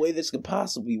 No way this could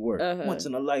possibly work. Once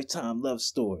in a lifetime love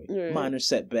story. Right. Minor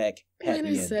setback, happy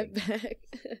ending. Setback.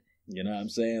 You know what I'm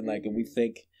saying? Like, and we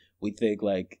think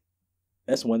like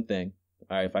that's one thing.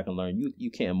 All right, if I can learn,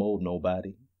 you can't mold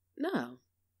nobody. No,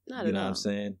 not at all. You know what I'm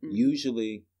saying?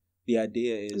 Usually, the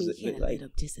idea is you can like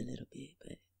up just a little bit,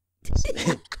 but.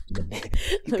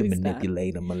 You can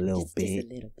manipulate them a little bit.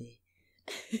 Just a little bit.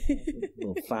 A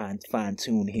little fine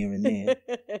tune here and there.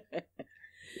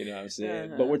 You know what I'm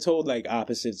saying? But we're told like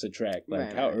opposites attract.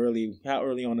 Like how early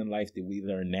on in life did we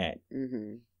learn that?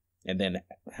 Mm-hmm. And then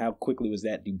how quickly was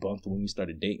that debunked when we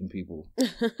started dating people?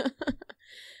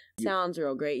 Sounds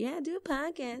real great. Yeah, do a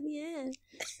podcast. Yeah.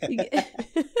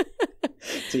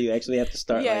 So you actually have to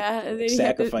start like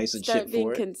sacrificing shit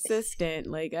for it. Consistent.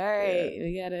 Like, all right,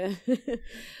 we gotta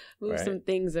move some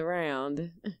things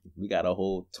around. We got a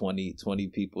whole 20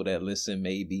 people that listen.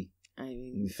 Maybe. I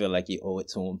mean, you feel like you owe it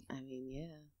to them. I mean,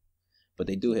 yeah. But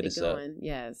they do hit us up.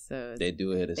 Yeah, so they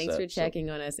do hit us up. Thanks for checking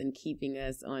on us and keeping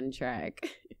us on track.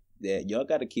 Yeah, y'all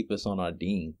got to keep us on our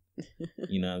dean.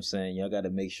 You know what I'm saying? Y'all got to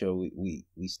make sure we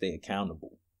stay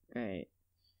accountable. Right.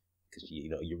 Because,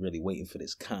 you're really waiting for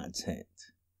this content.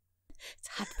 It's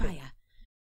hot fire.